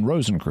Christian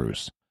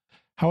Rosencreuz.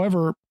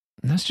 However,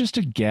 that's just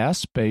a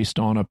guess based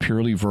on a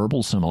purely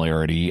verbal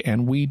similarity,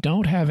 and we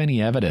don't have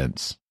any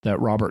evidence that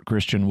Robert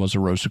Christian was a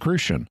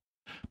Rosicrucian.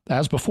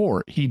 As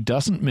before, he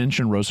doesn't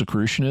mention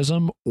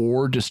Rosicrucianism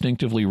or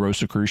distinctively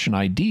Rosicrucian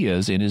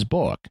ideas in his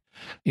book.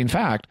 In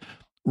fact,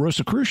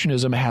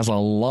 Rosicrucianism has a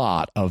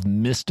lot of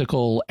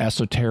mystical,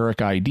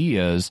 esoteric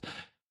ideas,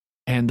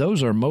 and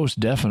those are most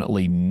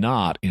definitely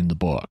not in the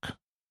book,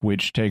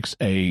 which takes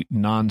a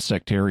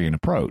non-sectarian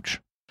approach.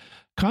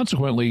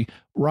 Consequently,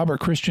 Robert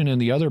Christian and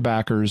the other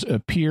backers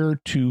appear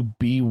to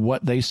be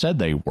what they said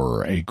they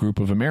were, a group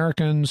of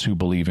Americans who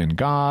believe in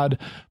God,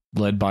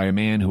 led by a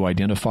man who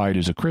identified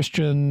as a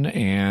Christian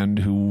and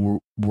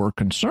who were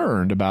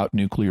concerned about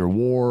nuclear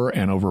war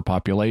and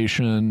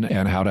overpopulation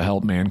and how to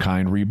help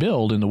mankind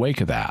rebuild in the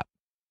wake of that.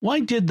 Why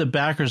did the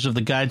backers of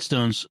the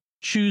Guidestones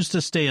choose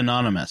to stay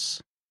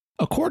anonymous?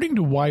 According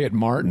to Wyatt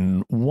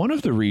Martin, one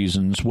of the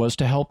reasons was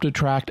to help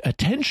attract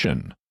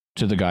attention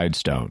to the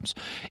Guidestones.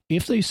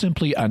 If they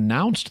simply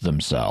announced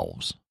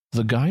themselves,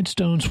 the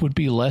Guidestones would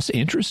be less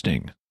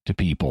interesting to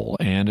people,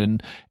 and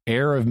an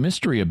air of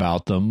mystery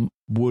about them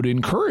would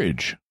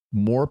encourage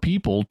more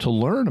people to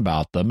learn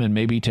about them and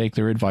maybe take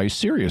their advice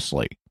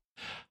seriously.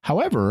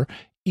 However,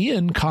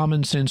 in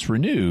Common Sense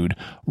Renewed,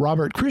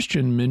 Robert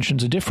Christian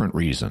mentions a different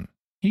reason.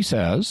 He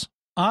says,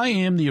 I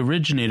am the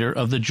originator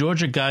of the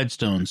Georgia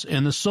Guidestones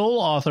and the sole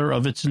author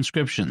of its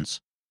inscriptions.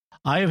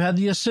 I have had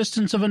the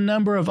assistance of a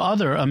number of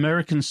other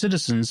American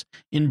citizens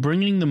in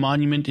bringing the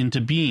monument into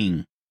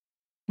being.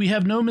 We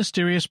have no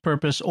mysterious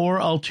purpose or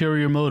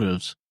ulterior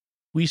motives.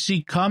 We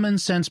seek common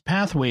sense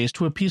pathways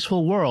to a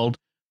peaceful world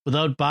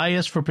without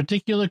bias for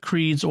particular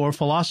creeds or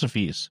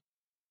philosophies.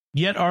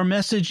 Yet our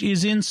message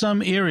is in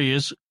some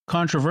areas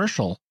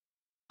controversial.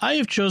 I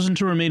have chosen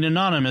to remain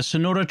anonymous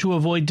in order to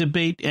avoid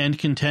debate and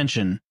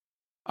contention.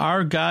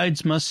 Our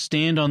guides must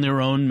stand on their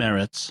own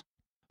merits.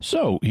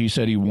 So he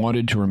said he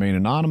wanted to remain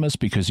anonymous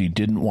because he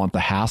didn't want the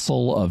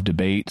hassle of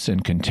debates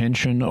and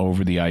contention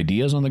over the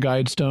ideas on the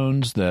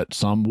Guidestones that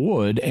some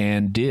would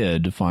and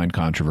did find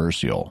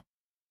controversial.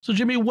 So,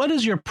 Jimmy, what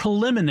is your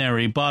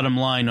preliminary bottom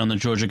line on the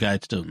Georgia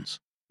Guidestones?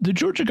 The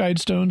Georgia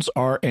Guidestones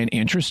are an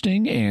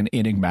interesting and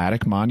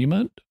enigmatic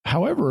monument.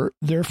 However,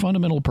 their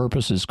fundamental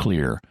purpose is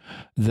clear.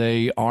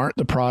 They aren't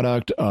the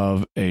product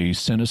of a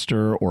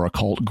sinister or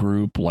occult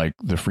group like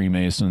the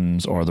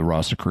Freemasons or the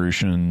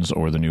Rosicrucians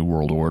or the New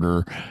World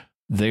Order.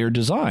 They are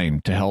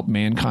designed to help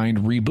mankind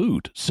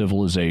reboot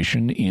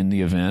civilization in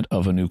the event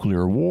of a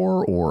nuclear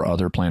war or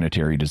other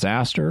planetary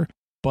disaster.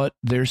 But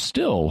there's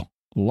still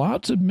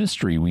lots of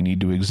mystery we need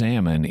to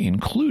examine,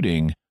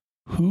 including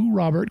who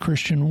Robert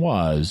Christian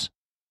was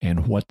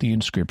and what the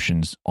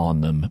inscriptions on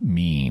them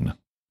mean.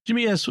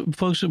 Jimmy, as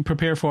folks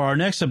prepare for our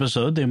next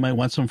episode, they might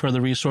want some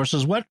further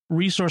resources. What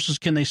resources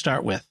can they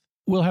start with?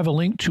 We'll have a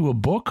link to a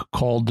book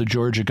called The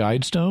Georgia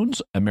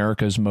Guidestones,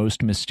 America's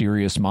Most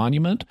Mysterious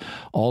Monument.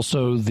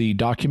 Also, the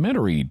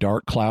documentary,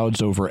 Dark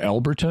Clouds Over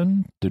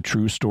Elberton, The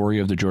True Story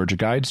of the Georgia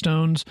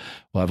Guidestones.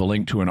 We'll have a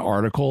link to an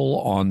article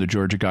on the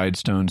Georgia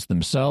Guidestones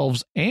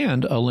themselves,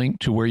 and a link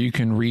to where you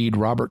can read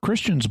Robert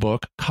Christian's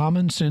book,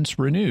 Common Sense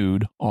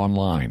Renewed,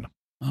 online.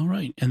 All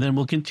right. And then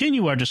we'll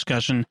continue our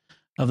discussion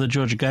of the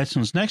Georgia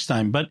Guidestones next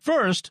time. But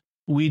first,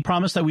 we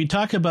promised that we'd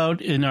talk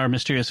about, in our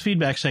Mysterious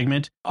Feedback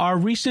segment, our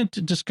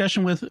recent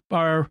discussion with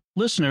our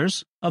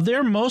listeners of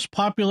their most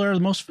popular,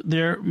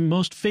 their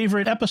most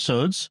favorite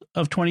episodes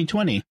of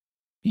 2020.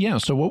 Yeah,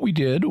 so what we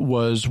did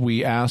was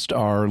we asked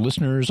our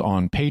listeners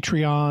on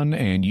Patreon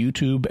and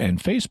YouTube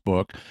and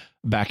Facebook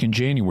back in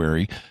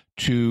January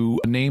to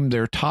name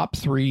their top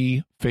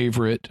 3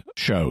 favorite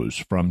shows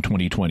from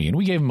 2020. And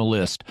we gave them a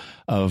list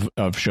of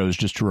shows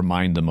just to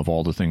remind them of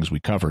all the things we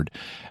covered.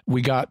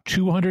 We got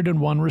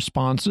 201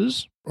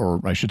 responses,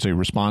 or I should say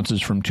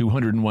responses from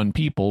 201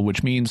 people,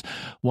 which means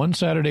one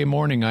Saturday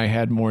morning I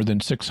had more than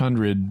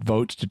 600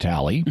 votes to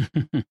tally.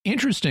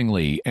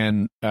 Interestingly,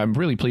 and I'm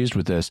really pleased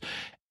with this,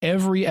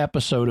 every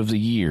episode of the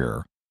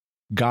year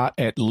got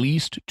at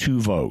least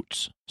 2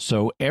 votes.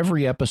 So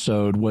every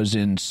episode was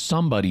in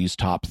somebody's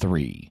top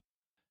 3.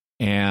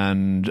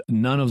 And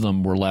none of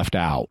them were left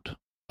out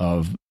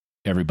of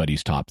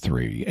everybody's top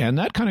 3. And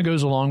that kind of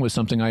goes along with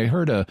something I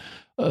heard a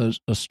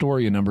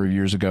story a number of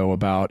years ago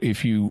about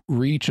if you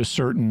reach a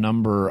certain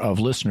number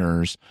of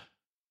listeners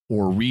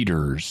or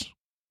readers,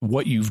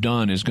 what you've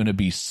done is going to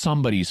be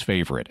somebody's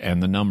favorite,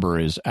 and the number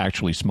is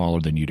actually smaller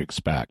than you'd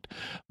expect.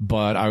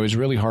 But I was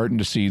really heartened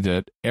to see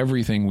that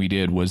everything we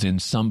did was in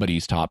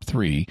somebody's top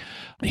 3.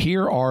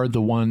 Here are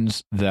the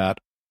ones that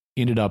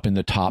ended up in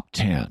the top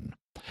 10.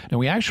 Now,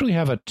 we actually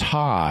have a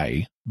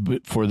tie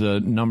for the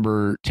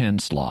number 10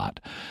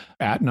 slot.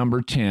 At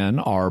number 10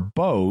 are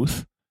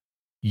both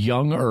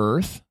Young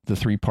Earth, the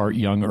 3-part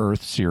Young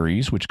Earth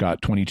series, which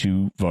got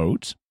 22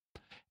 votes.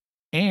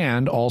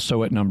 And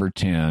also at number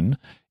 10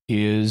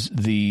 is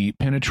the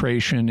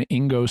Penetration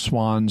Ingo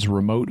Swann's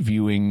remote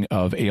viewing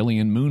of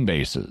alien moon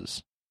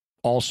bases,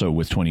 also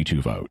with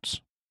 22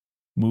 votes.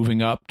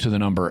 Moving up to the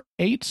number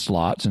 8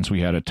 slot, since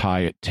we had a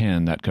tie at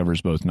 10, that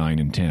covers both 9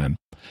 and 10.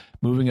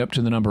 Moving up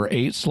to the number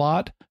 8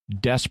 slot,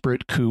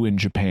 Desperate Coup in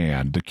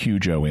Japan, the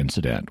Kyujo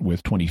incident,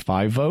 with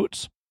 25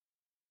 votes.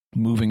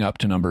 Moving up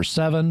to number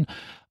 7,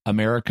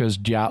 America's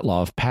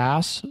Dyatlov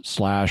Pass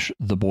 /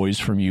 The Boys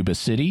from Yuba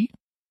City,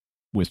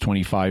 with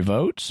 25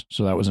 votes.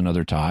 So that was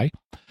another tie.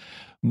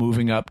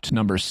 Moving up to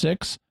number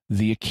 6,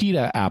 The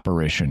Akita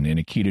Apparition in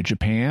Akita,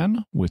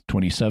 Japan, with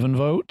 27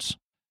 votes.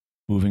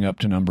 Moving up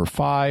to number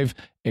 5,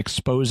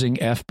 Exposing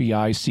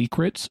FBI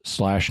Secrets /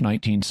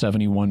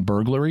 1971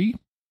 Burglary,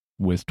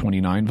 with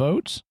 29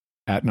 votes.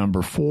 At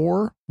number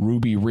 4,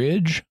 Ruby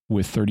Ridge,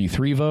 with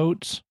 33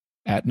 votes.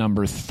 At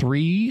number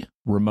 3,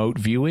 Remote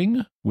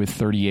Viewing, with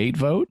 38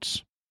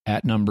 votes.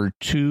 At number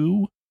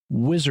 2,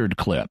 Wizard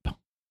Clip,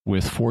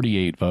 with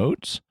 48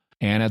 votes.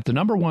 And at the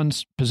number 1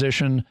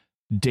 position,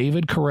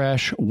 David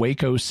Koresh,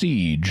 Waco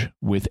Siege,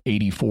 with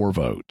 84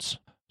 votes.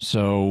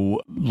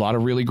 So a lot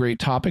of really great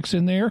topics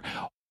in there.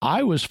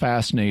 I was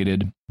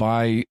fascinated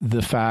by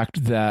the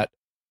fact that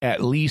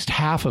at least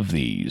half of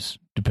these,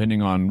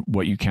 depending on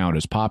what you count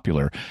as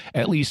popular,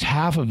 at least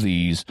half of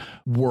these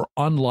were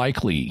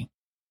unlikely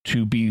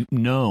to be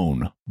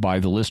known by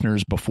the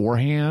listeners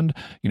beforehand.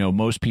 You know,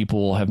 most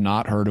people have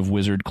not heard of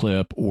Wizard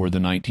Clip or the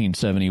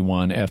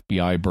 1971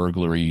 FBI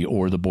burglary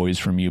or the Boys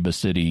from Yuba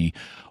City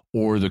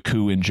or the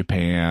coup in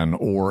Japan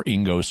or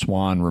Ingo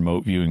Swann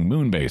remote viewing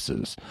moon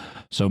bases.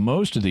 So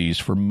most of these,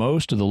 for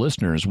most of the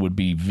listeners, would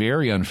be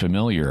very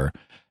unfamiliar.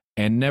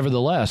 And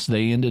nevertheless,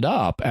 they ended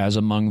up as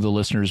among the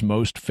listeners'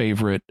 most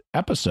favorite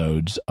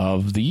episodes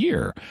of the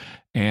year.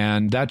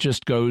 And that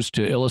just goes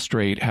to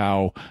illustrate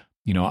how,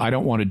 you know, I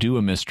don't want to do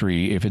a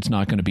mystery if it's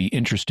not going to be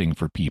interesting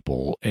for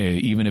people.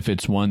 Even if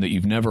it's one that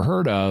you've never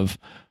heard of,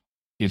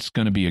 it's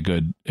going to be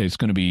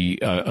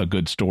a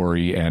good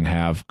story and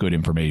have good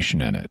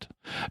information in it.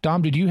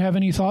 Dom, did you have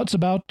any thoughts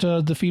about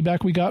the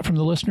feedback we got from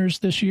the listeners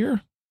this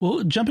year?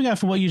 Well, jumping off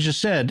from what you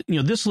just said, you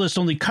know, this list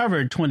only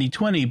covered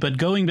 2020, but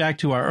going back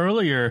to our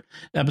earlier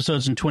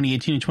episodes in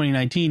 2018 and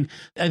 2019,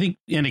 I think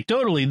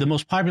anecdotally, the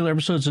most popular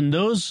episodes in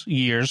those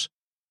years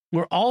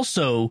were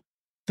also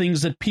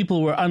things that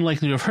people were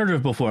unlikely to have heard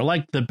of before,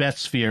 like the Beth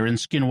Sphere and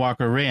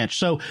Skinwalker Ranch.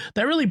 So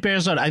that really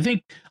bears out. I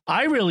think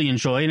I really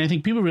enjoy, and I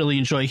think people really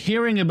enjoy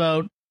hearing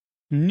about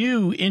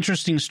new,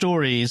 interesting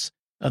stories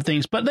of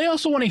things, but they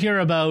also want to hear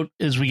about,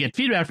 as we get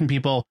feedback from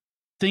people,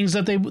 things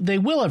that they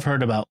will have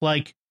heard about,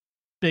 like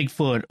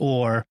Bigfoot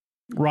or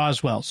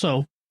Roswell.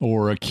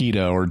 Or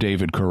Akita or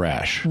David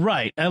Koresh.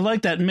 Right. I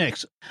like that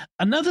mix.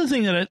 Another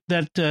thing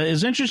that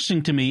is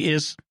interesting to me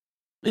is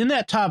in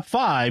that top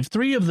 5,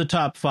 3 of the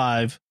top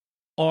 5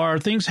 are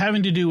things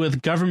having to do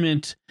with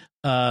government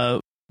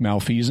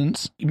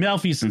malfeasance.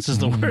 Malfeasance is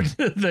the word.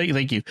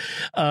 Thank you.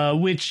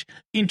 Which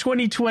in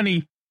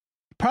 2020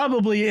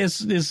 probably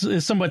is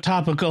somewhat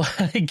topical,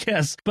 I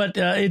guess. But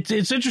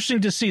it's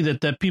interesting to see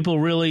that people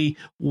really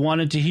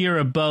wanted to hear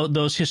about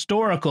those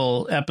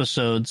historical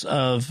episodes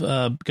of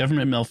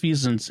government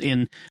malfeasance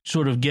in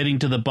sort of getting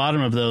to the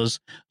bottom of those,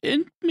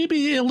 and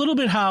maybe a little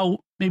bit how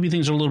maybe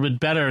things are a little bit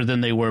better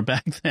than they were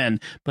back then.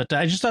 But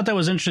I just thought that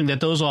was interesting that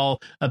those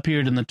all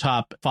appeared in the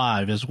top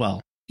 5 as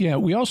well. Yeah,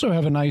 we also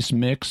have a nice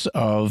mix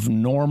of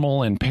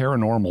normal and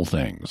paranormal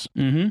things,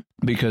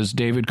 because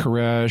David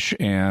Koresh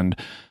and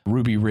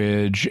Ruby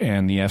Ridge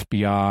and the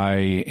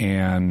FBI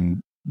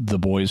and the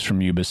Boys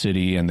from Yuba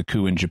City and the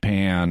coup in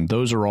Japan,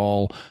 those are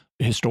all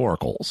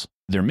historicals.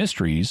 They're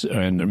mysteries,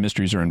 and the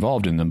mysteries are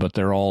involved in them, but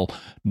they're all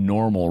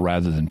normal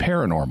rather than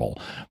paranormal.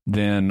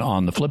 Then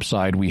on the flip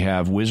side, we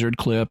have Wizard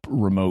Clip,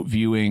 Remote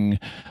Viewing,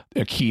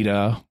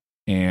 Akita,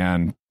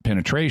 and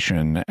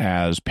Penetration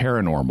as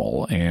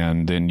paranormal,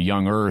 and then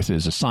Young Earth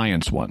is a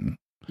science one,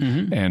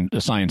 and a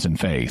science and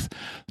faith.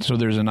 So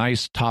there's a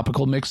nice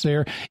topical mix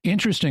there.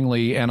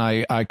 Interestingly, and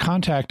I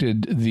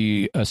contacted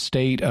the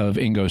estate of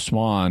Ingo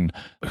Swann,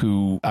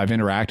 who I've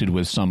interacted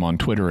with some on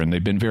Twitter, and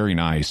they've been very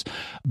nice,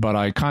 but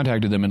I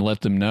contacted them and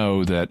let them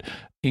know that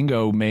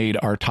Ingo made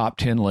our top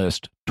 10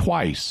 list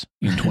twice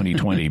in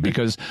 2020,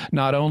 because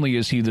not only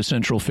is he the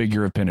central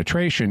figure of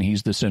Penetration,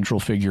 he's the central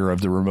figure of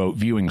the remote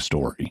viewing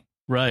story.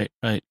 Right.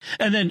 And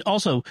then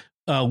also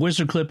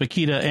Wizard Clip,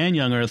 Akita, and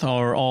Young Earth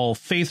are all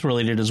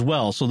faith-related as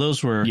well. So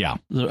those were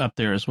up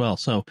there as well.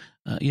 So,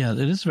 it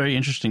is very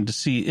interesting to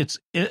see.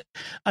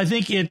 I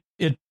think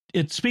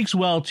it speaks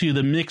well to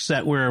the mix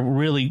that we're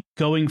really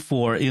going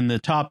for in the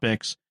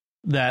topics,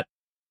 that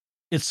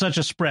it's such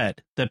a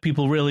spread that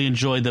people really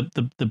enjoy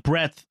the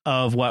breadth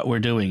of what we're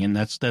doing. And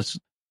that's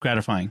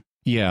gratifying.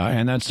 Yeah,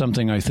 and that's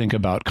something I think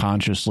about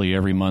consciously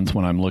every month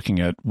when I'm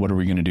looking at what are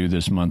we going to do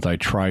this month. I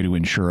try to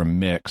ensure a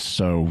mix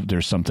so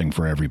there's something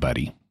for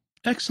everybody.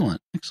 Excellent.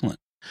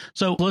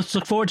 So let's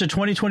look forward to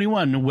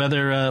 2021,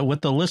 whether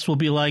what the list will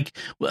be like.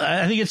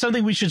 I think it's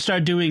something we should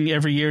start doing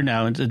every year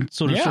now, and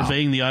sort of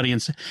surveying the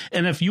audience.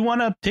 And if you want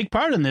to take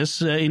part in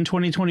this in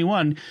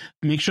 2021,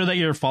 make sure that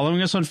you're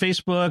following us on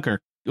Facebook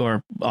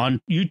or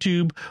on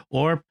YouTube,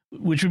 or,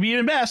 which would be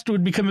even best,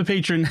 would become a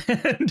patron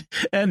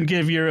and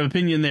give your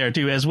opinion there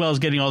too, as well as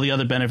getting all the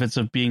other benefits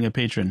of being a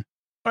patron.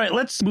 All right,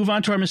 let's move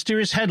on to our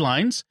mysterious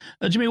headlines.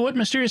 Jimmy, what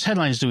mysterious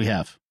headlines do we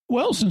have?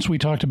 Well, since we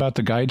talked about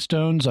the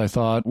Guidestones, I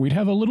thought we'd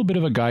have a little bit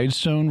of a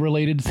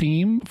Guidestone-related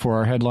theme for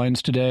our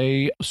headlines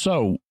today.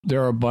 So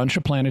there are a bunch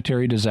of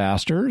planetary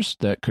disasters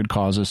that could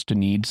cause us to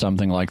need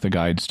something like the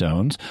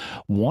Guidestones.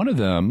 One of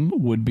them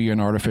would be an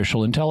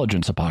artificial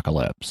intelligence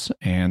apocalypse.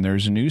 And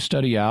there's a new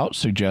study out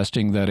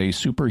suggesting that a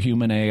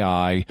superhuman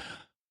AI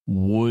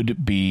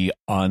would be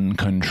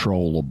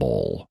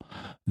uncontrollable.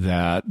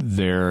 That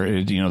there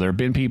have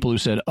been people who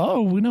said,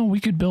 oh, we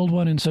could build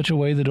one in such a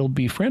way that it'll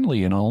be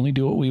friendly and only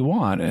do what we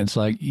want. And it's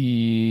like,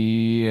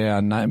 yeah,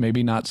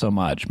 maybe not so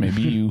much.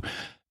 Maybe you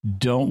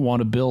don't want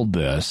to build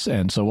this.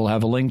 And so we'll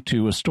have a link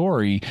to a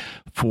story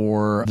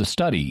for the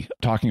study,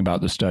 talking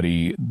about the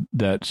study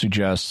that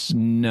suggests,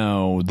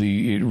 no,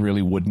 it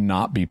really would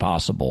not be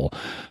possible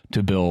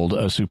to build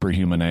a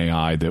superhuman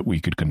AI that we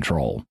could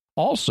control.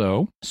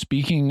 Also,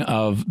 speaking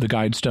of the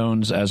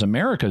Guidestones as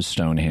America's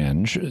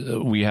Stonehenge,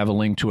 we have a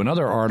link to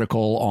another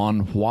article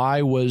on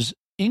why was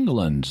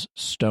England's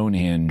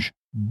Stonehenge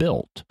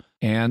built.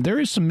 And there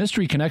is some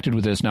mystery connected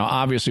with this. Now,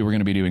 obviously, we're going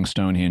to be doing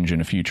Stonehenge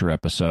in a future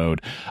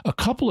episode. A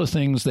couple of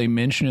things they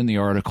mention in the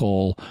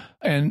article,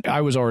 and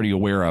I was already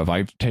aware of.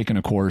 I've taken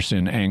a course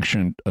in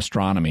ancient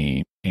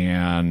astronomy,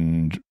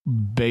 and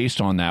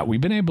based on that,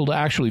 we've been able to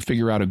actually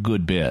figure out a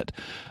good bit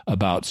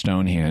about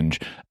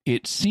Stonehenge.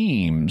 It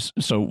seems,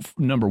 so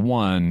number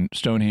one,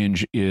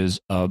 Stonehenge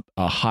is a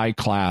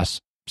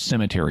high-class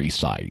cemetery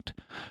site.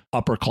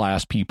 Upper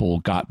class people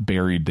got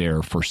buried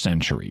there for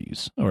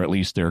centuries, or at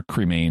least their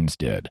cremains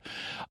did.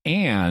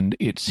 And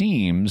it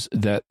seems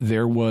that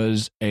there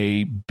was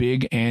a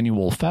big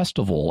annual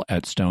festival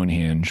at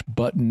Stonehenge,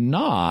 but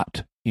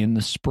not in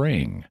the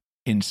spring.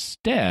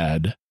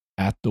 Instead,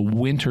 at the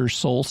winter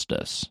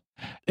solstice.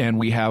 And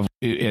we have,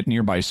 at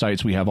nearby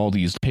sites, we have all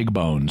these pig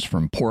bones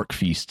from pork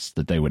feasts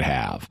that they would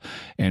have.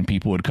 And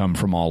people would come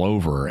from all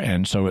over.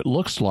 And so it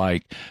looks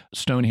like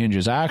Stonehenge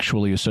is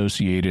actually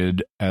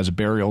associated as a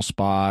burial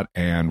spot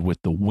and with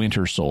the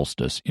winter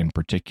solstice in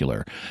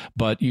particular.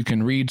 But you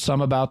can read some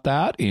about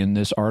that in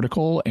this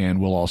article, and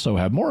we'll also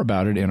have more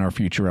about it in our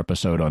future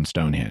episode on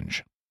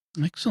Stonehenge.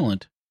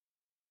 Excellent.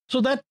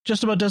 So that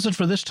just about does it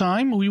for this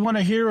time. We want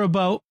to hear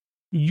about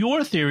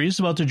your theories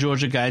about the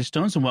Georgia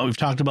Guidestones and what we've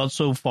talked about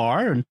so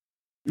far. And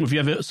if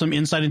you have some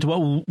insight into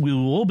what we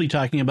will be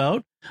talking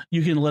about,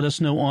 you can let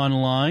us know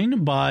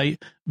online by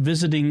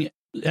visiting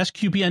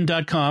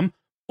sqpn.com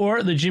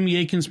or the Jimmy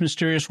Akin's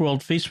Mysterious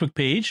World Facebook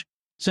page.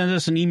 Send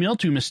us an email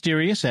to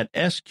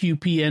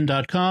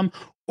mysterious@sqpn.com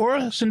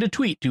or send a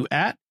tweet to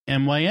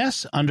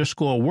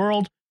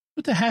 @MYS_world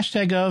with the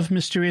hashtag of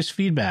mysterious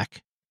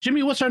feedback.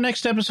 Jimmy, what's our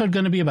next episode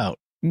going to be about?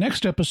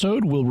 Next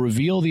episode will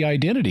reveal the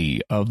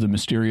identity of the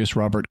mysterious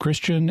Robert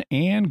Christian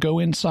and go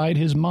inside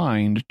his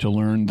mind to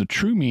learn the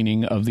true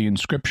meaning of the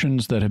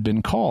inscriptions that have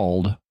been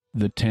called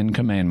the 10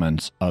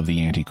 Commandments of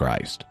the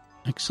Antichrist.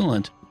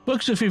 Excellent.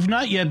 Folks, if you've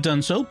not yet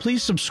done so,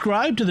 please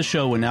subscribe to the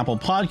show in Apple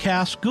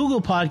Podcasts,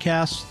 Google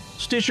Podcasts,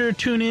 Stitcher,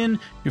 TuneIn,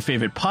 your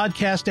favorite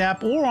podcast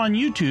app, or on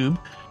YouTube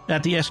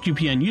at the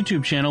SQPN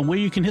YouTube channel, where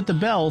you can hit the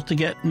bell to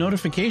get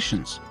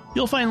notifications.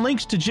 You'll find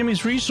links to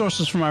Jimmy's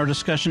resources from our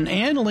discussion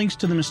and links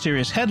to the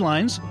mysterious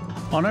headlines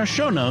on our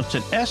show notes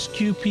at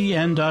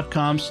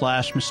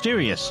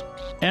sqpn.com/mysterious.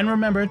 And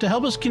remember, to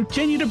help us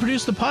continue to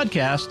produce the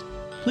podcast,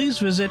 please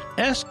visit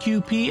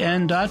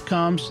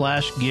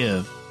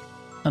sqpn.com/give.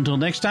 Until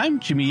next time,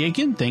 Jimmy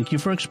Akin, thank you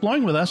for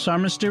exploring with us our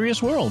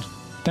mysterious world.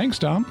 Thanks,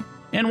 Dom.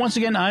 And once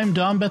again, I'm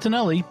Dom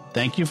Bettinelli.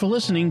 Thank you for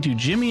listening to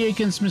Jimmy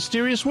Akin's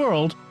Mysterious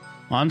World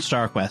on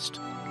StarQuest.